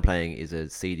formation I'm playing is a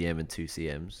CDM and 2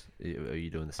 CMs. Are you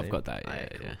doing the same? I've got that,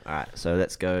 Cool. All right, so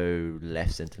let's go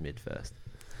left centre mid first.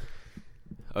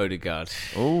 Odegaard.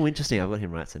 Oh, interesting. I've got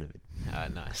him right centre mid.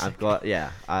 Nice. I've got,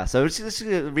 so let's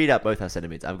read out both our centre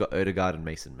mids. I've got Odegaard and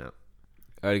Mason Mount.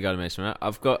 Odegaard and Mason Mount.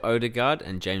 I've got Odegaard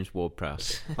and James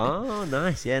Ward-Prowse. Oh,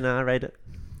 nice. Yeah, no, I rate it.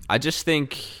 I just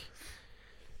think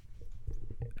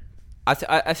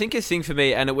I think a thing for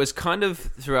me, and it was kind of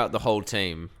throughout the whole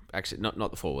team, actually,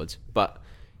 not the forwards, but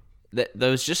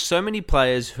there was just so many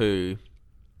players who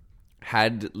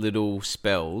had little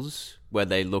spells where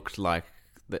they looked like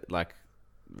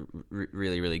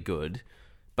really, really good,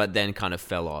 but then kind of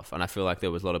fell off. And I feel like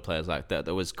there was a lot of players like that.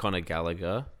 There was Conor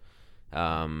Gallagher.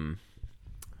 Who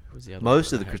was the other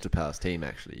Most one of the I had? Crystal Palace team,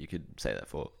 actually, you could say that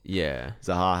for. Yeah.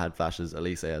 Zaha had flashes,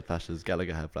 Elise had flashes,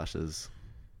 Gallagher had flashes.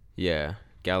 Yeah.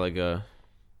 Gallagher.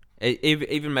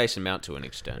 Even Mason Mount to an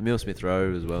extent. Emile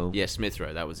Smith-Rowe as well. Yeah,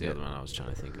 Smith-Rowe. That was the other one I was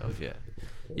trying to think of, yeah.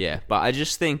 Yeah, but I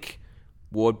just think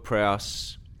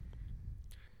Ward-Prowse,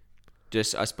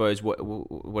 just, I suppose,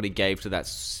 what he gave to that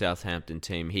Southampton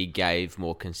team, he gave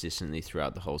more consistently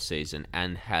throughout the whole season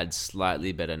and had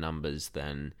slightly better numbers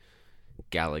than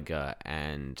Gallagher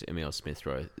and Emile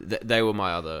Smith-Rowe. They were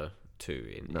my other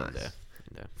two in there.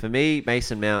 For me,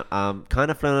 Mason Mount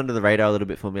kind of flown under the radar a little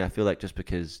bit for me. I feel like just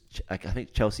because I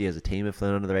think Chelsea as a team have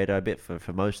flown under the radar a bit.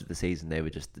 For most of the season, they were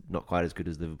just not quite as good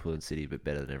as Liverpool and City, but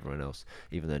better than everyone else,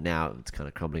 even though now it's kind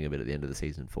of crumbling a bit at the end of the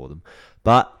season for them.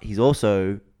 But he's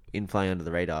also, in flying under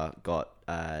the radar, got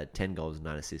 10 goals and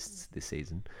 9 assists this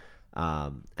season,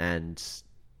 and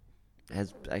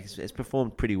has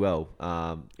performed pretty well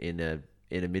in a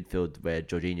midfield where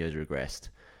Jorginho's regressed.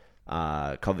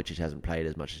 Kovacic hasn't played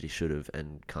as much as he should have,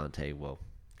 and Kante's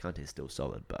still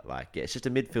solid, but it's just a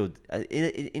midfield.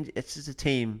 It's just a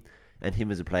team, and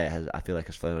him as a player I feel like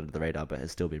has flown under the radar, but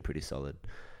has still been pretty solid.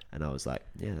 And I was like,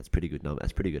 yeah, that's pretty good number.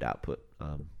 That's pretty good output.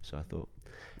 So I thought,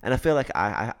 and I feel like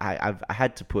I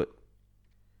had to put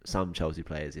some Chelsea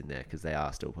players in there because they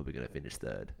are still probably going to finish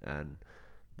third, and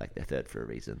they're third for a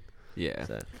reason. Yeah.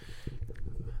 So.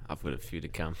 I've got a few to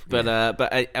come, but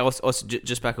I also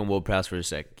just back on Ward-Prowse for a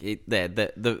sec.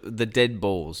 The dead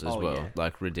balls as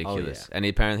ridiculous, and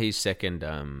apparently he's second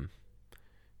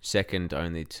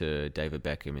only to David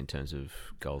Beckham in terms of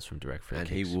goals from direct free and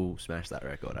kicks. He will smash that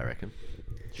record, I reckon.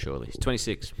 Surely, he's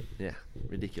 26. Yeah,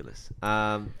 ridiculous.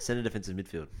 Centre defensive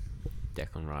midfield.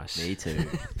 Declan Rice. Me too.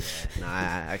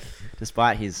 I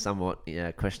despite his somewhat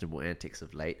questionable antics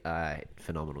of late,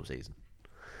 phenomenal season.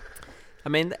 I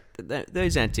mean,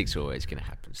 those antics are always going to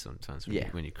happen sometimes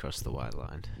when you cross the white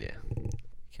line. Yeah.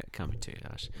 Can't be too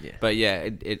harsh. Yeah. But yeah,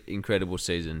 incredible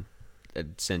season.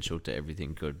 Essential to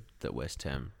everything good that West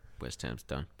Ham's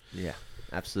done. Yeah.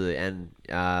 Absolutely. And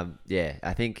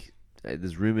I think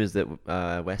there's rumours that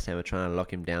West Ham are trying to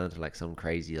lock him down to some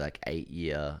crazy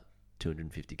 8-year,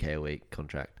 250k a week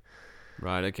contract.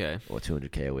 Right, okay. Or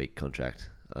 200k a week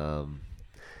contract.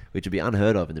 Which would be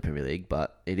unheard of in the Premier League,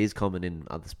 but it is common in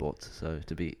other sports. So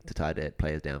to tie their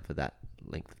players down for that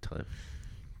length of time.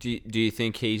 Do you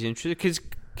think he's interested?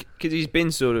 Because he's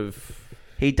been sort of...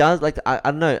 He does. I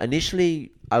don't know.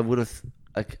 Initially, I would have...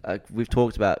 we've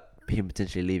talked about him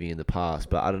potentially leaving in the past,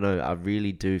 but I don't know. I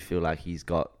really do feel like he's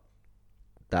got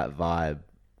that vibe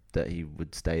that he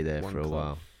would stay there for a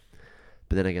while.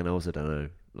 But then again, I also don't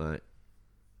know.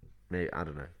 Maybe, I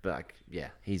don't know. But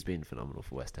he's been phenomenal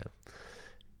for West Ham.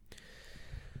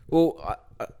 Well,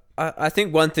 I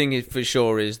think one thing for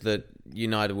sure is that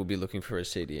United will be looking for a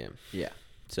CDM. Yeah.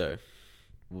 So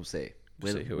we'll see.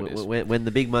 We'll see who it is. When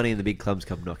the big money and the big clubs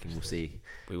come knocking, we'll see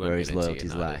where his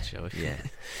loyalties lie. Yeah.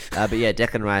 But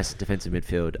Declan Rice, defensive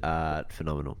midfield,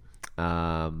 phenomenal.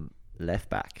 Left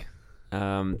back.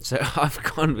 So I've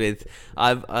gone with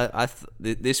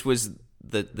this was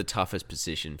the toughest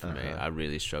position for me. I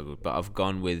really struggled, but I've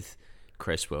gone with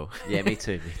Cresswell. Yeah, me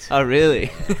too. Oh, really?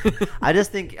 Yeah. I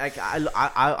just think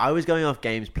I was going off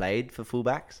games played for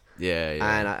fullbacks. Yeah.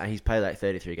 And he's played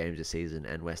 33 games this season,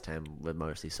 and West Ham were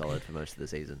mostly solid for most of the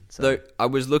season. So though I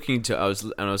was looking into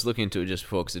it just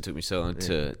before because it took me so long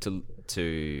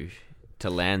to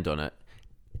land on it.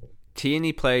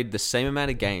 Tierney played the same amount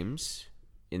of games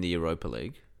in the Europa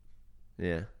League.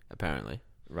 Yeah, apparently.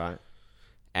 Right.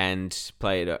 And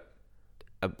played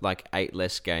 8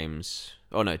 less games.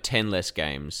 Oh no, 10 less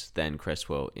games than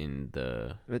Cresswell in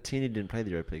the... But Tierney didn't play the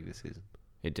Europa League this season.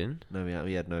 It didn't? No,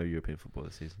 we had no European football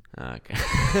this season. Oh, okay.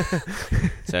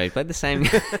 So he played the same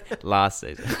last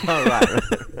season. Oh,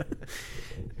 right.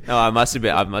 No, I must have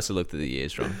looked at the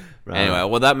years wrong. Right. Anyway,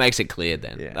 well, that makes it clear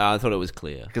then. Yeah. I thought it was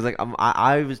clear. Because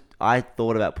I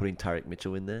thought about putting Tyreek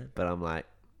Mitchell in there, but I'm like,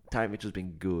 Tyreek Mitchell's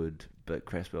been good, but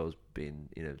Cresswell's been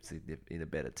in a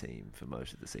better team for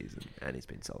most of the season, and he's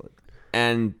been solid.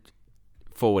 And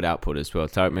forward output as well.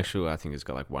 Tyreek Mitchell, I think, has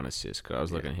got 1 assist, because I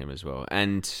was looking at him as well.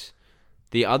 And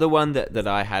the other one that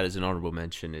I had as an honourable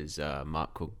mention is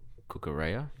Mark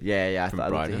Cucurella. Yeah, I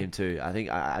looked at him too. I think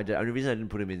the only reason I didn't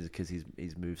put him in is because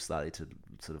he's moved slightly to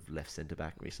sort of left centre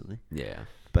back recently. Yeah.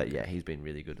 But yeah, he's been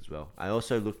really good as well. I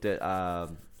also looked at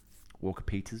Walker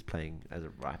Peters playing as a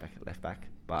right back and left back,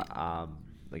 but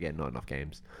again, not enough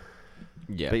games.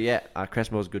 Yeah. But yeah,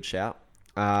 Cressmore's a good shout.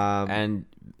 And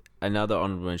another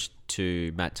honourable mention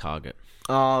to Matt Targett,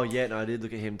 Oh yeah, no, I did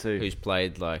look at him too. who's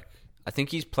played I think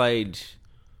he's played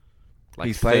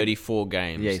He's played- 34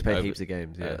 games. Yeah, he's played heaps of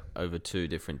games. Yeah, over 2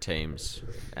 different teams,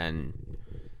 and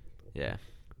yeah,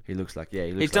 he looks like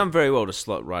he's done very well to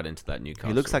slot right into that Newcastle.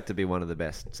 He looks like to be one of the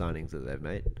best signings that they've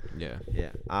made. yeah,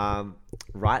 Yeah.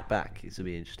 Right back. This will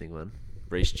be an interesting one.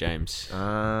 Reece James,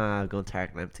 I've gone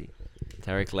Tariq Lamptey.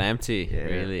 Tariq Lamptey, Yeah.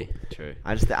 really true.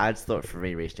 I just thought for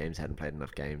me, Reece James hadn't played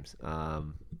enough games.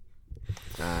 So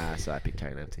I picked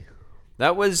Tariq Lamptey.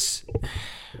 That was.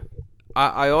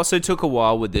 I also took a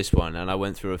while with this one, and I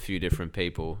went through a few different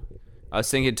people. I was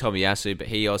thinking Tomiyasu, but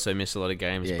he also missed a lot of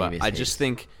games. Yeah, he but missed I heaps. just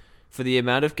think for the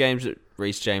amount of games that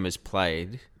Reece James has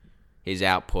played, his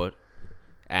output,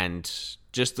 and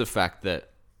just the fact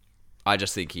that I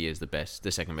just think he is the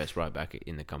second best right back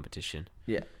in the competition.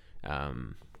 Yeah.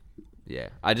 Yeah.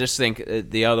 I just think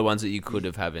the other ones that you could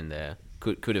have had in there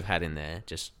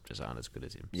just aren't as good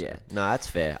as him. So. Yeah. No, that's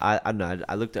fair. I don't know.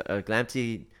 I looked at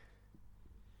Lamptey.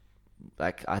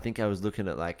 I think I was looking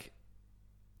at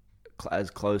as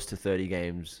close to 30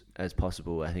 games as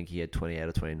possible. I think he had 20 out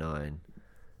of 29,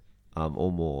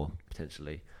 or more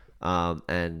potentially.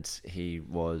 And I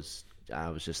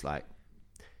was just like,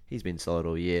 he's been solid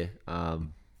all year.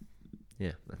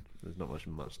 Yeah, there's not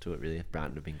much to it really.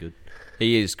 Broughton have been good.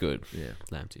 He is good. Yeah,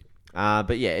 Lamptey.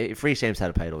 but yeah, if Reece James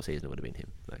had played all season, it would have been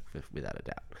him, without a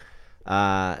doubt.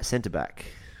 Centre back.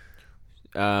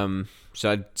 So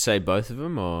I'd say both of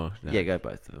them, or no? Yeah, go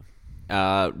both of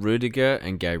them. Rudiger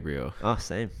and Gabriel. Oh,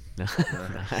 same.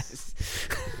 Nice.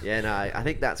 Yeah, no, I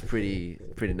think that's pretty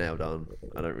nailed on.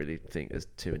 I don't really think there's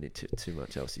too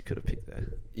much else you could have picked there.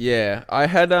 Yeah, I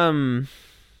had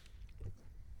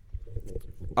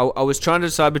I was trying to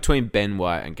decide between Ben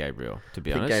White and Gabriel, to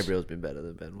be I think honest. Gabriel's been better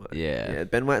than Ben White. Yeah.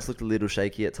 Ben White's looked a little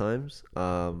shaky at times.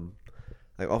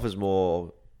 Offers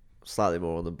slightly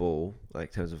more on the ball, in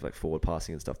terms of forward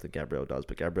passing and stuff that Gabriel does.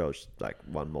 But Gabriel's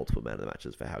won multiple man of the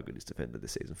matches for how good he's defended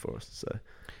this season for us. So,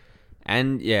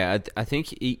 And yeah, I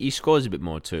think he scores a bit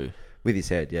more too. with his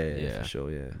head, yeah, Yeah. for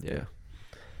sure, yeah.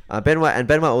 Yeah. Ben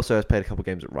White also has played a couple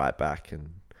games at right back and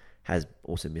has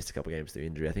also missed a couple games through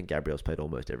injury. I think Gabriel's played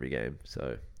almost every game.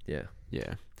 So yeah.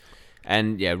 Yeah.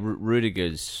 And yeah,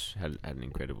 Rudiger's had an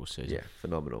incredible season. Yeah,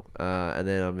 phenomenal. And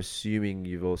then I'm assuming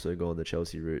you've also gone the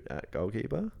Chelsea route at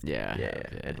goalkeeper. Yeah.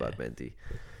 Edouard Mendy.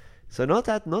 So not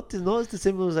as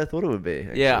dissimilar as I thought it would be.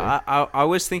 Actually. Yeah, I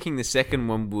was thinking the second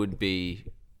one would be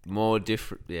more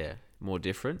different. Yeah, more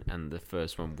different, and the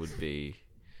first one would be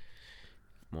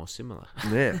more similar.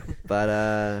 Yeah, but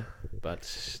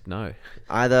no.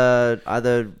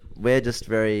 either we're just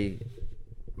very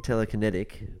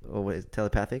telekinetic or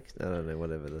telepathic. I don't know,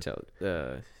 whatever.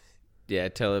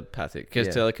 Telepathic. Because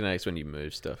telekinetic's when you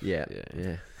move stuff. Yeah.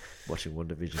 Watching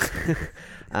WandaVision.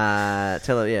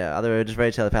 Either we're just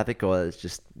very telepathic or it's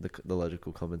just the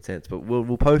logical common sense. But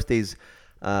we'll post these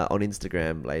on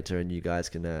Instagram later, and you guys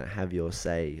can have your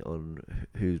say on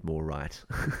who's more right.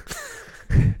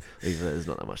 Even though there's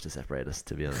not that much to separate us,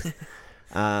 to be honest.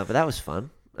 But that was fun.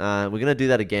 We're going to do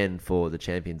that again for the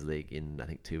Champions League in, I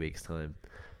think, 2 weeks' time,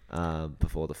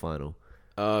 before the final.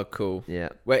 Oh, cool. Yeah.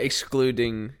 We're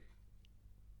excluding...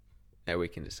 Yeah, we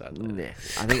can decide later. Yeah.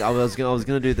 I think I was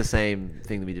gonna do the same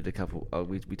thing that we did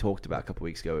we talked about a couple of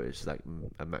weeks ago. It's like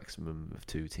a maximum of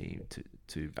two players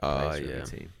for every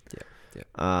team. Yeah.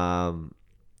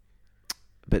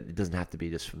 But it doesn't have to be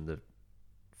just from the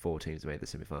 4 teams that made the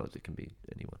semi-finals. It can be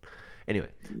anyone. Anyway,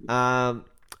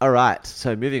 all right.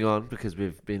 So moving on, because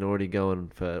we've been already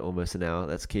going for almost an hour.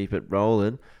 Let's keep it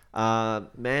rolling.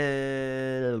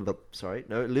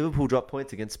 Liverpool dropped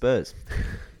points against Spurs.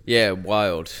 Yeah,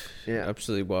 wild. Yeah.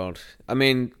 Absolutely wild. I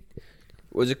mean, it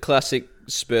was a classic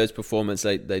Spurs performance.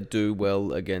 They do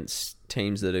well against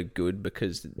teams that are good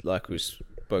because, like we've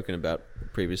spoken about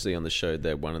previously on the show,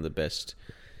 they're one of the best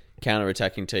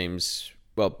counter-attacking teams.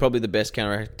 Well, probably the best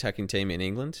counter-attacking team in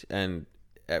England. And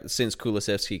since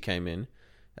Kulusevski came in,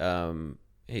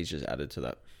 he's just added to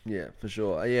that. Yeah, for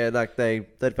sure. Yeah, they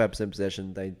 35%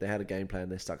 possession. They had a game plan.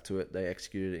 They stuck to it. They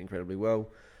executed it incredibly well.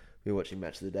 We were watching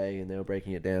Match of the Day and they were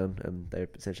breaking it down, and they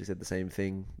essentially said the same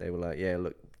thing. They were like, yeah,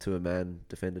 look, to a man,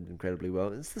 defended incredibly well.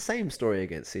 And it's the same story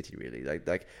against City, really.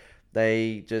 Like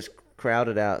they just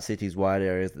crowded out City's wide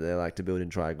areas that they like to build in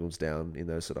triangles down in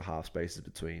those sort of half spaces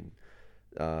between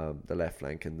the left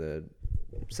flank and the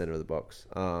centre of the box.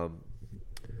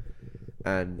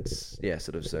 And yeah,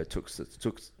 sort of so took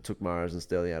Mahrez and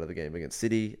Sterling out of the game against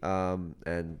City,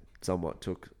 and somewhat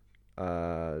took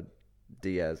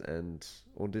Diaz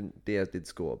did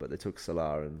score, but they took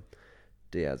Salah and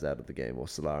Diaz out of the game, or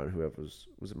Salah and whoever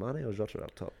was it Mane or Jota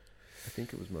up top? I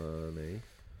think it was Mane.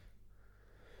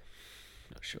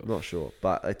 Not sure,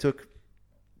 but they took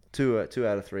two out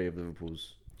of three of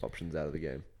Liverpool's options out of the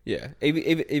game. Yeah,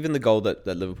 even the goal that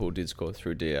Liverpool did score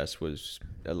through Diaz was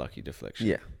a lucky deflection.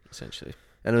 Yeah, essentially,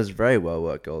 and it was a very well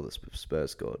worked goal that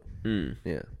Spurs scored.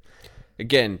 Yeah,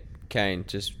 again, Kane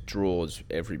just draws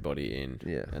everybody in.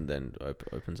 Yeah, and then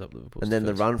opens up Liverpool's and then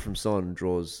defense. the run from Son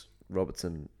draws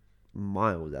Robertson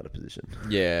miles out of position.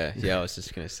 Yeah, I was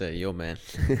just gonna say your man.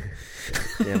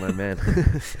 Yeah, my man.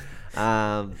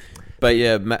 But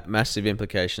yeah, massive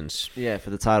implications. Yeah,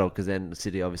 for the title, because then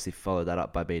City obviously followed that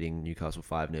up by beating Newcastle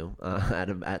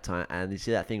 5-0 at time. And you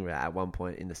see that thing where at one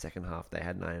point in the second half they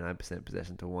had 99%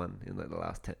 possession to 1 in like the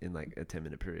last a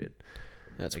 10-minute period.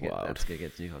 That's wild. That's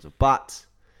against Newcastle, but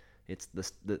it's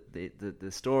the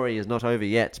story is not over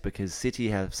yet, because City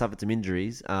have suffered some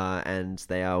injuries and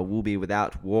they will be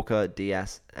without Walker,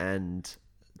 Diaz, and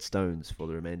Stones for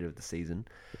the remainder of the season.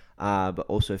 But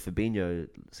also Fabinho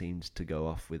seems to go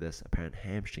off with this apparent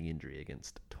hamstring injury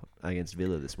against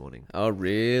Villa this morning. Oh,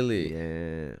 really?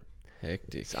 Yeah.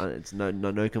 Hectic. It's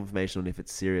no confirmation on if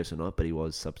it's serious or not, but he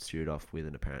was substituted off with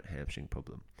an apparent hamstring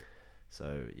problem.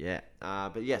 So, yeah.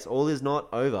 But yes, all is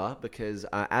not over, because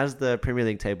as the Premier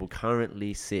League table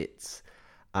currently sits,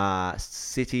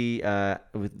 City,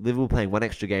 with Liverpool playing one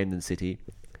extra game than City,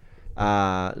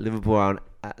 Liverpool are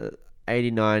on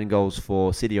 89 goals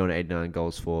for, City on 89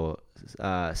 goals for,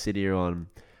 City are on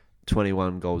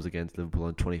 21 goals against, Liverpool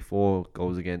on 24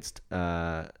 goals against,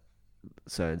 and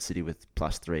City with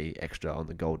 +3 extra on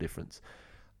the goal difference.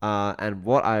 And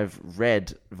what I've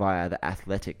read via The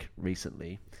Athletic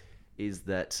recently is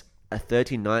that a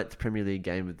 39th Premier League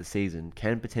game of the season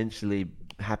can potentially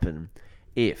happen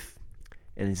if,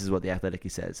 and this is what The Athletic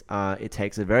says, it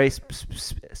takes a very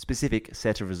specific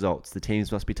set of results. The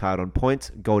teams must be tied on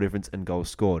points, goal difference, and goals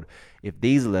scored. If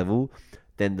these are level,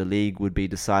 then the league would be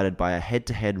decided by a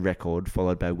head-to-head record,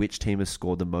 followed by which team has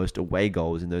scored the most away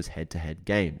goals in those head-to-head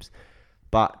games.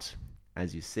 But,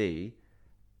 as you see,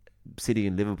 City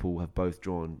and Liverpool have both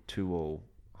drawn 2-2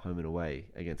 home and away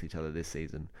against each other this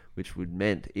season, which would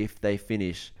meant if they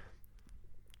finish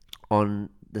on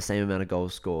the same amount of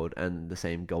goals scored and the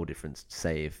same goal difference,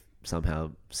 say if somehow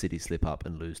City slip up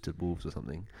and lose to Wolves or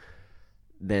something,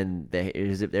 then there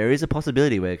is a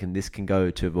possibility where this can go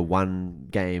to the one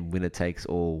game winner takes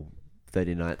all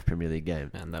 39th Premier League game.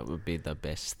 Man, that would be the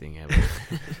best thing ever.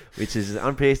 Which is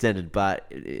unprecedented, but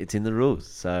it's in the rules.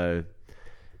 So,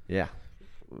 yeah,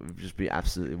 it would just be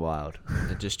absolutely wild.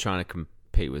 They're just trying to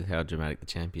compete with how dramatic the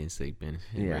Champions League been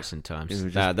in recent times.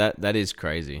 That is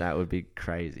crazy. That would be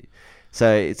crazy.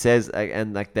 So it says,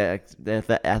 and like the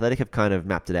Athletic have kind of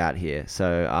mapped it out here.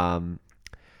 So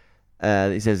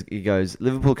he goes,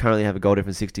 Liverpool currently have a goal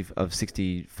difference of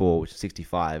 64, which is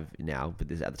 65 now, but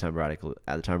this at the time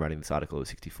writing this article was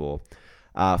 64.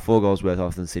 4 goals worth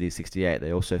off than City's 68.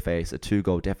 They also face a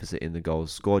 2-goal deficit in the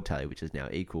goals scored tally, which is now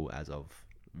equal as of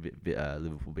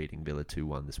Liverpool beating Villa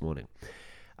 2-1 this morning.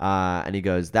 And he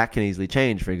goes, that can easily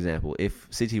change. For example, if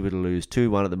City were to lose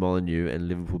 2-1 at the Molineux and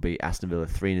Liverpool beat Aston Villa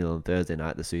 3-0 on Thursday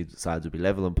night, the sides would be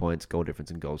level on points, goal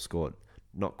difference, and goals scored.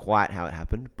 Not quite how it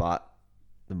happened, but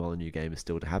the Molineux game is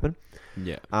still to happen.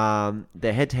 Yeah.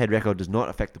 Their head-to-head record does not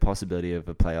affect the possibility of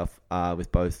a playoff,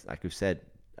 with both, like we've said,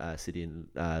 City and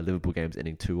Liverpool games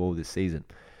ending 2-2 this season.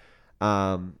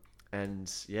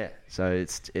 And yeah, so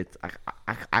it's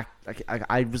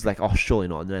I was like, oh, surely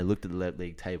not. And then I looked at the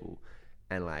league table,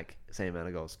 and like same amount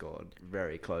of goals scored,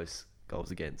 very close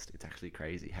goals against. It's actually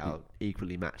crazy how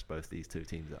equally matched both these two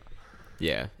teams are.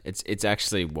 Yeah, it's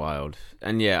actually wild.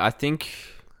 And yeah,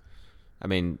 I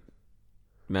mean,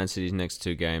 Man City's next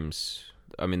 2 games,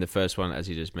 I mean, the first one, as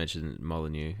you just mentioned,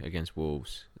 Molineux against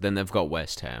Wolves. Then they've got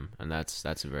West Ham, and that's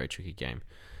a very tricky game.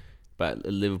 But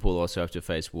Liverpool also have to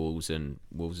face Wolves, and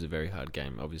Wolves is a very hard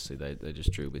game. Obviously, they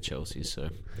just drew with Chelsea, so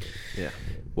yeah,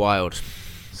 wild.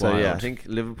 So yeah, I think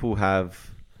Liverpool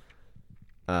have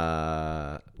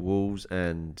Wolves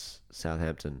and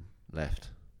Southampton left,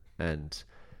 and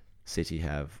City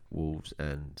have Wolves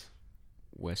and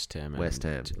West Ham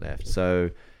left.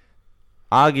 So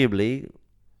arguably,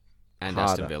 and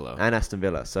harder. Aston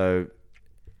Villa. So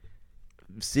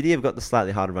City have got the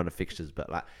slightly harder run of fixtures,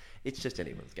 but like, it's just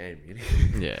anyone's game, you know?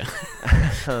 Yeah.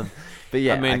 But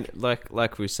yeah, I mean,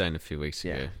 like we were saying a few weeks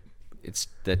ago,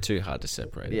 they're too hard to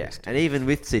separate. Yeah, and even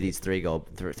with City's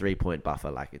 3-point buffer,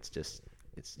 like it's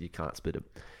you can't split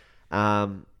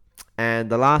them. And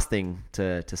the last thing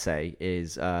to say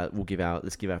is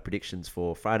let's give our predictions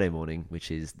for Friday morning,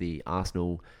 which is the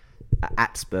Arsenal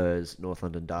at Spurs, North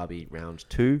London derby, round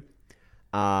 2.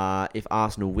 If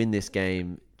Arsenal win this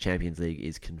game, Champions League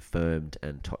is confirmed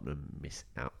and Tottenham miss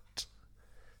out.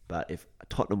 But if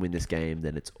Tottenham win this game,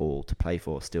 then it's all to play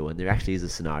for still. And there actually is a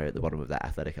scenario at the bottom of that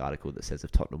Athletic article that says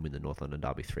if Tottenham win the North London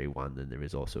derby 3-1, then there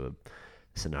is also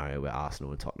a scenario where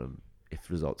Arsenal and Tottenham, if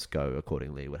results go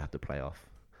accordingly, would have to play off.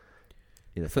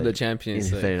 For the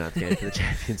Champions League. In the 39th game for the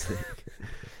Champions League.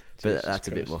 But that's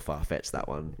a bit more far-fetched, that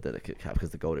one, than it could have, because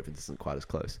the goal difference isn't quite as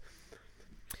close.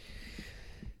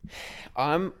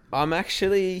 I'm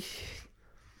actually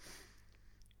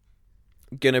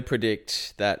gonna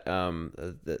predict that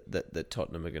that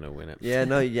Tottenham are gonna win it. Yeah,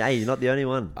 no, yeah, you're not the only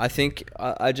one. I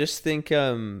just think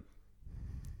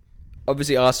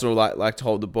obviously Arsenal like to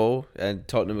hold the ball, and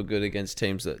Tottenham are good against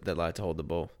teams that like to hold the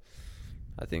ball.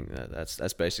 I think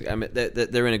that's basically. I mean,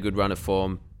 they're in a good run of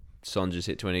form. Son just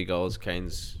hit 20 goals.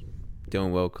 Kane's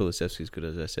doing well. Kulusevski's good,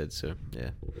 as I said. So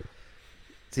yeah.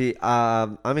 See,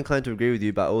 I'm inclined to agree with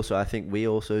you, but also I think we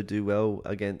also do well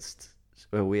against.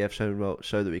 Well, we have show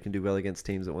that we can do well against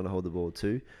teams that want to hold the ball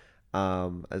too.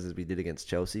 As we did against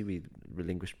Chelsea, we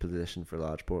relinquished possession for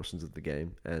large portions of the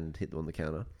game and hit them on the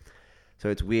counter. So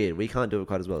it's weird. We can't do it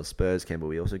quite as well as Spurs can, but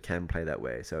we also can play that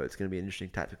way. So it's going to be an interesting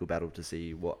tactical battle to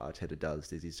see what Arteta does.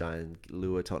 Does he try and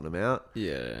lure Tottenham out?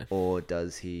 Yeah. Or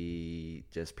does he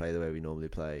just play the way we normally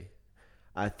play?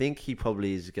 I think he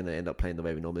probably is going to end up playing the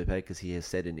way we normally play, because he has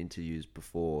said in interviews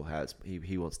before how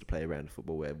he wants to play around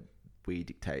football where we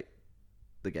dictate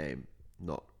the game,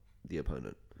 not the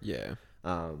opponent. Yeah.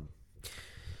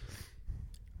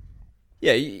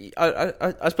 Yeah,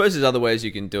 I suppose there's other ways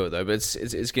you can do it though, but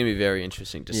it's going to be very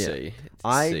interesting to see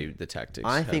the tactics.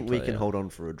 I think we can hold on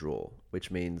for a draw,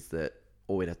 which means that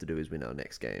all we'd have to do is win our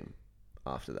next game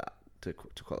after that to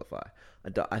qualify.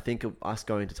 I think us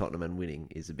going to Tottenham and winning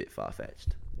is a bit far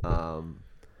fetched.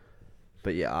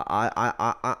 But yeah,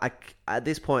 I at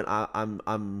this point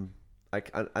I'm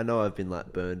like, I know I've been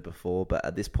like burned before, but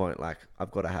at this point, like,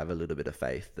 I've got to have a little bit of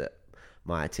faith that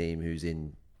my team, who's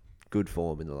in good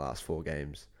form in the last 4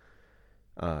 games,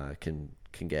 can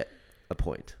get a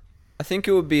point. I think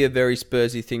it would be a very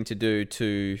Spursy thing to do,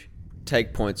 to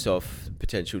take points off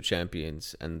potential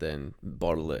champions and then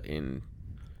bottle it in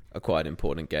a quite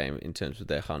important game in terms of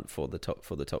their hunt for the top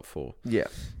 4. Yeah.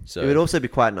 So it would also be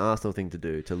quite an Arsenal thing to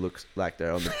do, to look like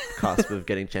they're on the cusp of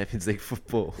getting Champions League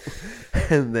football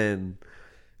and then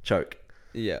choke.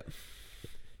 Yeah.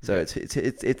 So it's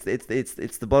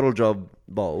the bottle job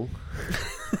bowl.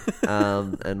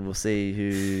 And we'll see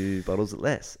who bottles it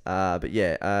less. But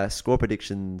yeah, score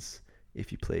predictions,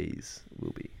 if you please,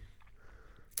 will be.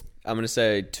 I'm going to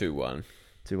say 2-1.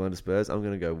 2-1 to Spurs. I'm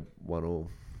going to go 1-1.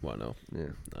 1-0. Yeah.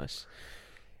 Nice.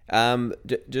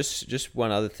 Just one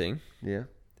other thing. Yeah.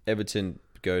 Everton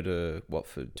go to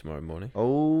Watford tomorrow morning.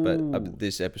 Oh. But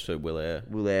this episode will air.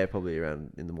 Will air probably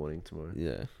around in the morning tomorrow.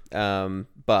 Yeah.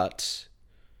 But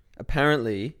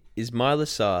apparently Ismail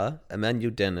Assar,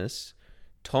 Emmanuel Dennis,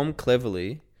 Tom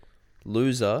Cleverley,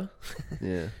 Loser,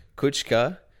 yeah,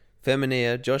 Kuchka,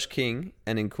 Femenia, Josh King,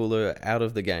 and Nkulu are out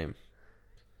of the game.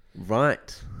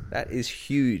 Right. That is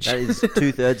huge. That is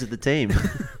 2/3 of the team.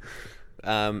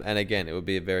 And again, it would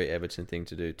be a very Everton thing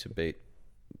to do, to beat,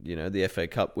 the FA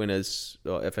Cup winners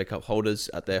or FA Cup holders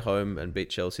at their home and beat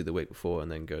Chelsea the week before,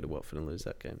 and then go to Watford and lose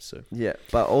that game. So yeah,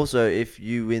 but also if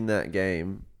you win that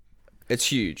game, it's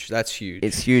huge. That's huge.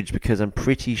 It's huge because I'm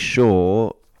pretty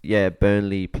sure,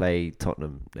 Burnley play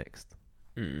Tottenham next.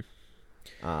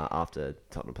 After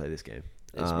Tottenham play this game.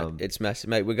 It's massive,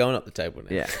 mate. We're going up the table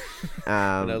now. Yeah.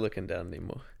 We're not looking down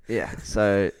anymore. Yeah,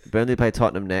 so Burnley play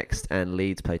Tottenham next, and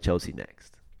Leeds play Chelsea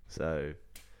next. So,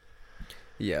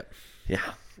 yeah,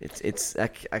 it's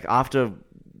like after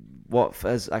what,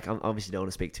 as like, I obviously don't want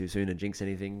to speak too soon and jinx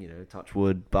anything, touch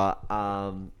wood. But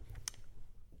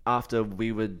after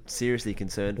we were seriously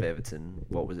concerned for Everton,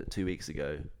 what was it, 2 weeks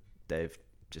ago? They've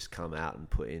just come out and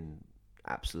put in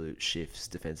absolute shifts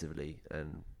defensively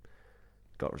and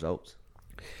got results.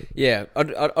 Yeah, I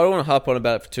don't want to harp on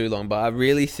about it for too long, but I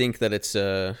really think that it's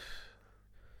I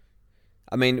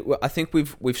think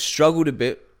we've struggled a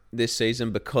bit this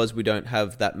season because we don't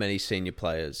have that many senior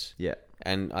players. Yeah.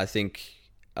 And I think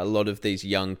a lot of these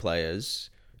young players,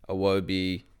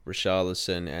 Iwobi,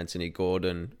 Richarlison, Anthony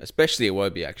Gordon, especially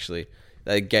Iwobi actually,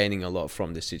 they're gaining a lot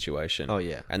from this situation. Oh,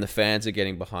 yeah. And the fans are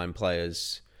getting behind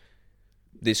players,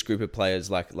 this group of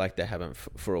players like they haven't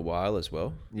for a while as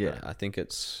well. Yeah. I think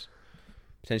it's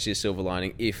potentially a silver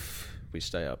lining if we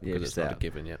stay up, because it's not a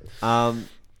given yet.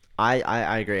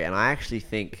 I agree, and I actually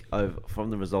think from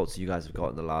the results you guys have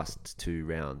got in the last 2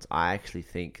 rounds, I actually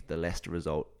think the Leicester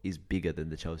result is bigger than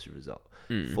the Chelsea result,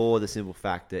 for the simple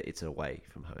fact that it's away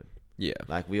from home. Yeah.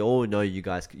 Like, we all know you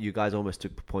guys almost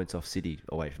took points off City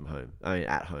away from home. I mean,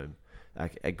 at home.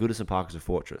 Like, at Goodison Park is a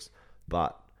fortress,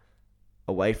 but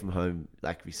away from home,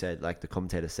 like we said, like the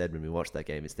commentator said when we watched that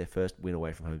game, it's their first win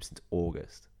away from home since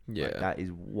August. Yeah. Like, that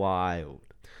is wild.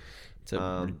 It's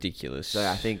ridiculous. So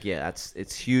I think,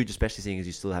 it's huge, especially seeing as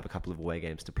you still have a couple of away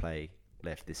games to play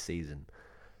left this season.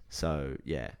 So,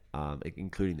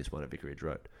 including this one at Vicarage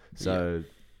Road. So,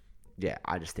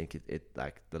 I just think it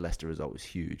like the Leicester result was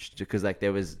huge because like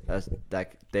there was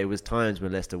times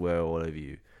when Leicester were all over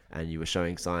you and you were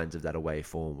showing signs of that away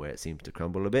form where it seemed to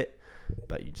crumble a bit,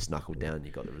 but you just knuckled down and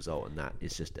you got the result, and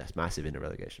that's massive in a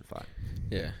relegation fight.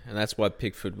 Yeah, and that's why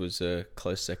Pickford was a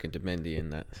close second to Mendy in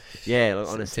that. Yeah, look,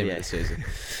 honestly, team of the season.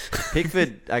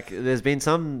 Pickford, like, there's been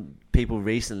some people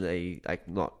recently, like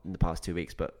not in the past 2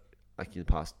 weeks, but like in the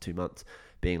past 2 months,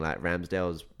 being like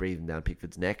Ramsdale's breathing down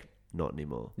Pickford's neck. Not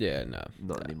anymore. Yeah, no.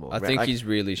 Not anymore. I think he's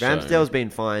really shown. Ramsdale's been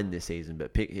fine this season,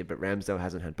 but Ramsdale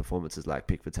hasn't had performances like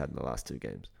Pickford's had in the last 2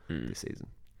 games this season.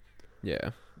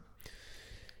 Yeah.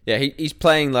 Yeah, he's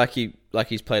playing like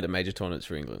he's played at major tournaments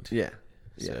for England. Yeah.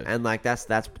 So. Yeah. And like that's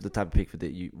the type of Pickford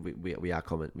that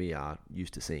we are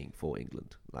used to seeing for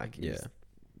England. Like,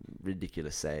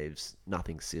 ridiculous saves,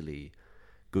 nothing silly,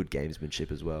 good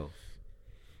gamesmanship as well.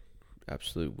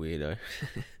 Absolute weirdo.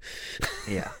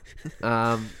 Yeah.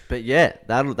 But yeah,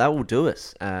 that will do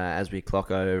us as we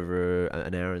clock over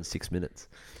an hour and 6 minutes.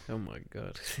 Oh my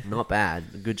god. Not bad.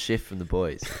 A good shift from the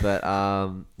boys. But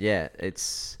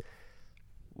it's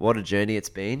what a journey it's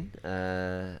been.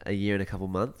 A year and a couple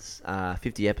months.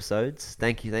 50 episodes.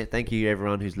 Thank you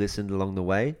everyone who's listened along the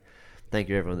way. Thank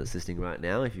you everyone that's listening right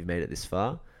now if you've made it this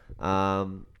far.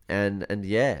 Plenty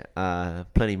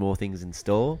more things in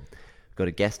store. Got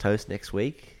a guest host next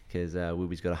week because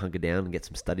Wilby's got to hunker down and get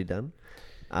some study done.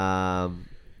 We've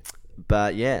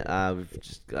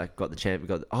just got the champ.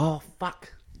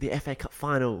 The FA Cup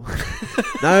final.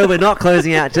 No, we're not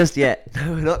closing out just yet.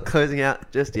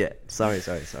 Sorry.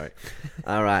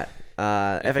 All right.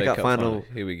 FA Cup final.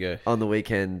 Here we go. On the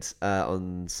weekend,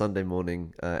 on Sunday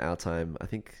morning, our time. I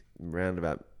think around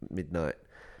about midnight.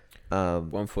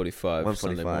 1:45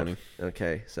 Sunday morning.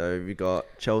 Okay, so we got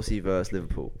Chelsea versus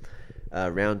Liverpool.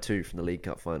 Round 2 from the League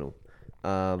Cup final.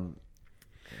 How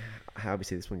do we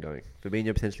see this one going?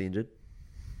 Fabinho potentially injured?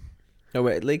 No,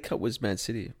 wait. League Cup was Man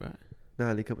City, right?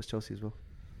 No, League Cup was Chelsea as well.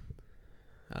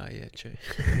 Oh, yeah, true.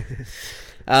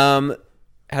 How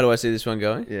do I see this one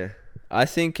going? Yeah. I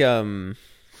think I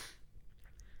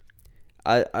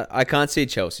can't see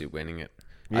Chelsea winning it.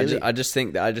 Really? I just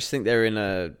think they're in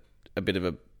a bit of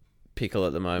a pickle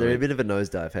at the moment. They're a bit of a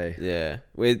nosedive, hey? Yeah.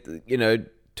 With,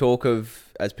 talk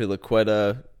of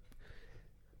Azpilicueta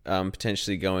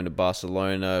potentially going to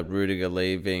Barcelona, Rudiger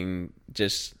leaving.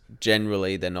 Just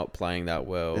generally, they're not playing that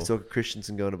well. There's talk of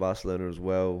Christensen going to Barcelona as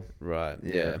well. Right.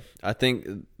 Yeah. I think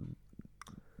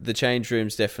the change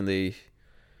room's definitely.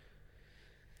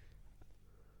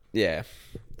 Yeah.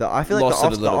 I feel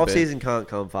like the off season can't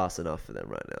come fast enough for them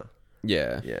right now.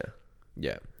 Yeah. Yeah.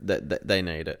 Yeah. They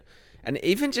need it. And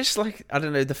even just like, I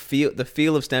don't know, the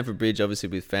feel of Stamford Bridge, obviously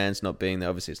with fans not being there,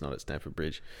 obviously it's not at Stamford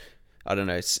Bridge. I don't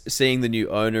know, seeing the new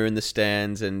owner in the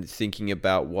stands and thinking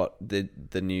about what the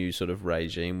new sort of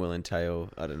regime will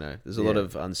entail. I don't know. There's a lot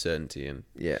of uncertainty.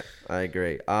 Yeah, I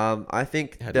agree. I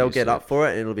think they'll get up for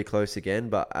it and it'll be close again.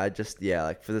 But I just,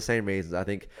 for the same reasons, I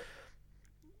think,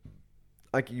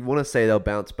 like, you want to say they'll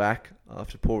bounce back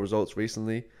after poor results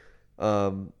recently.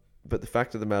 But the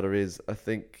fact of the matter is, I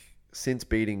think since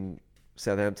beating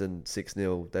Southampton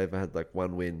 6-0, they've had like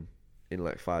 1 win in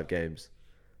like 5 games.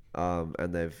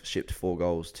 And they've shipped 4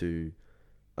 goals to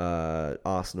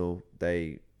Arsenal.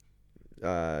 They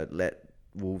let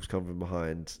Wolves come from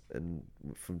behind and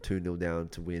from 2-0 down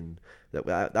to win.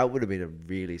 That would have been a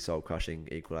really soul-crushing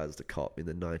equaliser to Kop in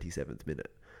the 97th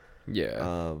minute.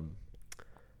 Yeah.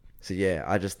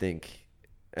 I just think,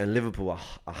 and Liverpool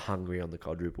are hungry on the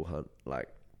quadruple hunt. Like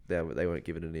they won't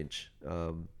give it an inch.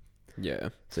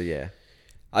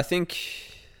 I think.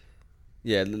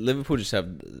 Yeah, Liverpool just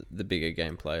have the bigger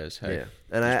game players. Hey? Yeah,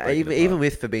 and even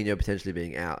with Fabinho potentially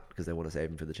being out because they want to save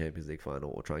him for the Champions League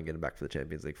final or try and get him back for the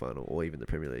Champions League final or even the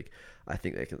Premier League, I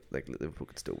think they can. Like Liverpool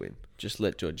can still win. Just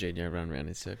let Jorginho run around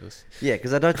in circles. Yeah,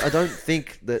 because I don't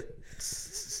think that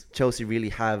Chelsea really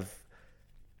have,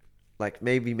 like,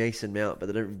 maybe Mason Mount, but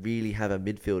they don't really have a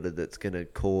midfielder that's going to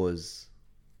cause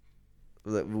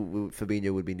that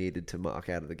Fabinho would be needed to mark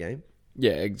out of the game.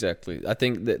 Yeah, exactly. I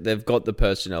think that they've got the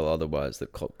personnel otherwise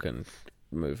that Klopp can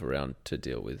move around to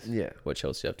deal with what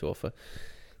Chelsea have to offer.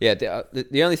 Yeah,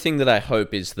 the only thing that I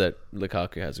hope is that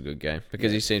Lukaku has a good game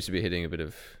because he seems to be hitting a bit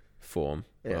of form.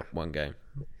 Yeah. One game.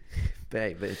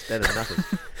 Big, but it's better than nothing.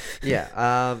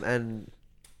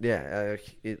 Yeah,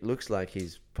 it looks like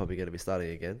he's probably going to be starting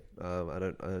again. I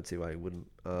don't see why he wouldn't.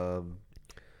 You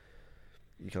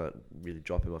can't really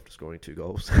drop him after scoring 2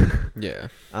 goals. Yeah.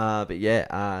 But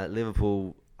yeah,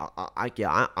 Liverpool. I've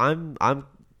got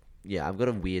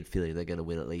a weird feeling they're going to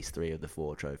win at least 3 of the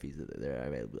 4 trophies that they're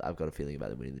available. I've got a feeling about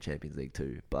them winning the Champions League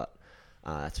too, but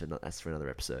that's for another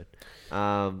episode.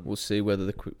 We'll see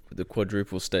whether the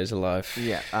quadruple stays alive.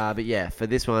 Yeah, but yeah, for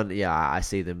this one, I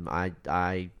see them.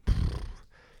 I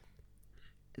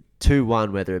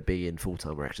 2-1, whether it be in full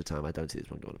time or extra time. I don't see this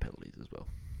one going to penalties as well.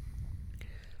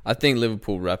 I think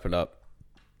Liverpool wrap it up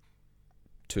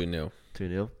 2-0.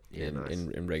 2-0? Yeah, nice.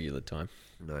 In regular time.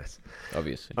 Nice.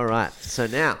 Obviously. All right, so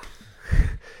now,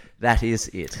 that is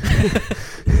it.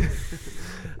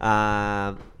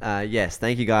 Yes,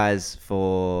 thank you guys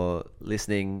for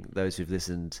listening, those who've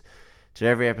listened to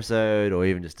every episode, or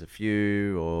even just a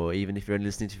few, or even if you're only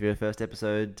listening to your first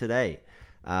episode today.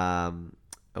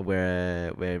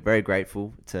 We're very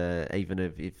grateful to, even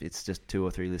if it's just 2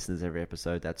 or 3 listeners every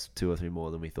episode, that's 2 or 3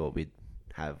 more than we thought we'd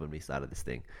have when we started this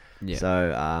thing. Yeah.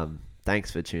 So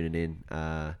thanks for tuning in.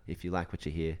 If you like what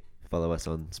you hear, follow us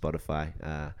on Spotify,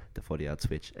 the 40 Yard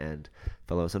Switch, and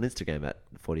follow us on Instagram at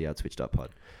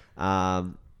 40yardswitch.pod.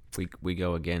 We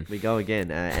go again. We go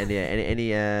again. And yeah,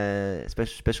 any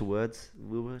special words,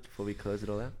 Wilbur, before we close it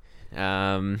all out?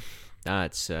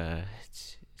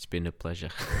 It's been a pleasure.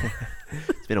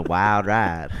 It's been a wild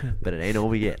ride, but it ain't all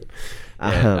we get.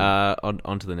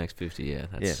 On to the next 50. Yeah,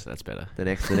 that's better. The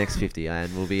next 50,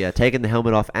 and we'll be taking the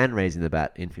helmet off and raising the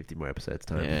bat in 50 more episodes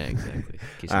time. Yeah, exactly.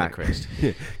 Kissing the crest.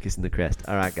 Kissing the crest.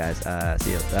 All right, guys.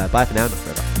 See you. Bye for now. Not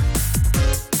forever.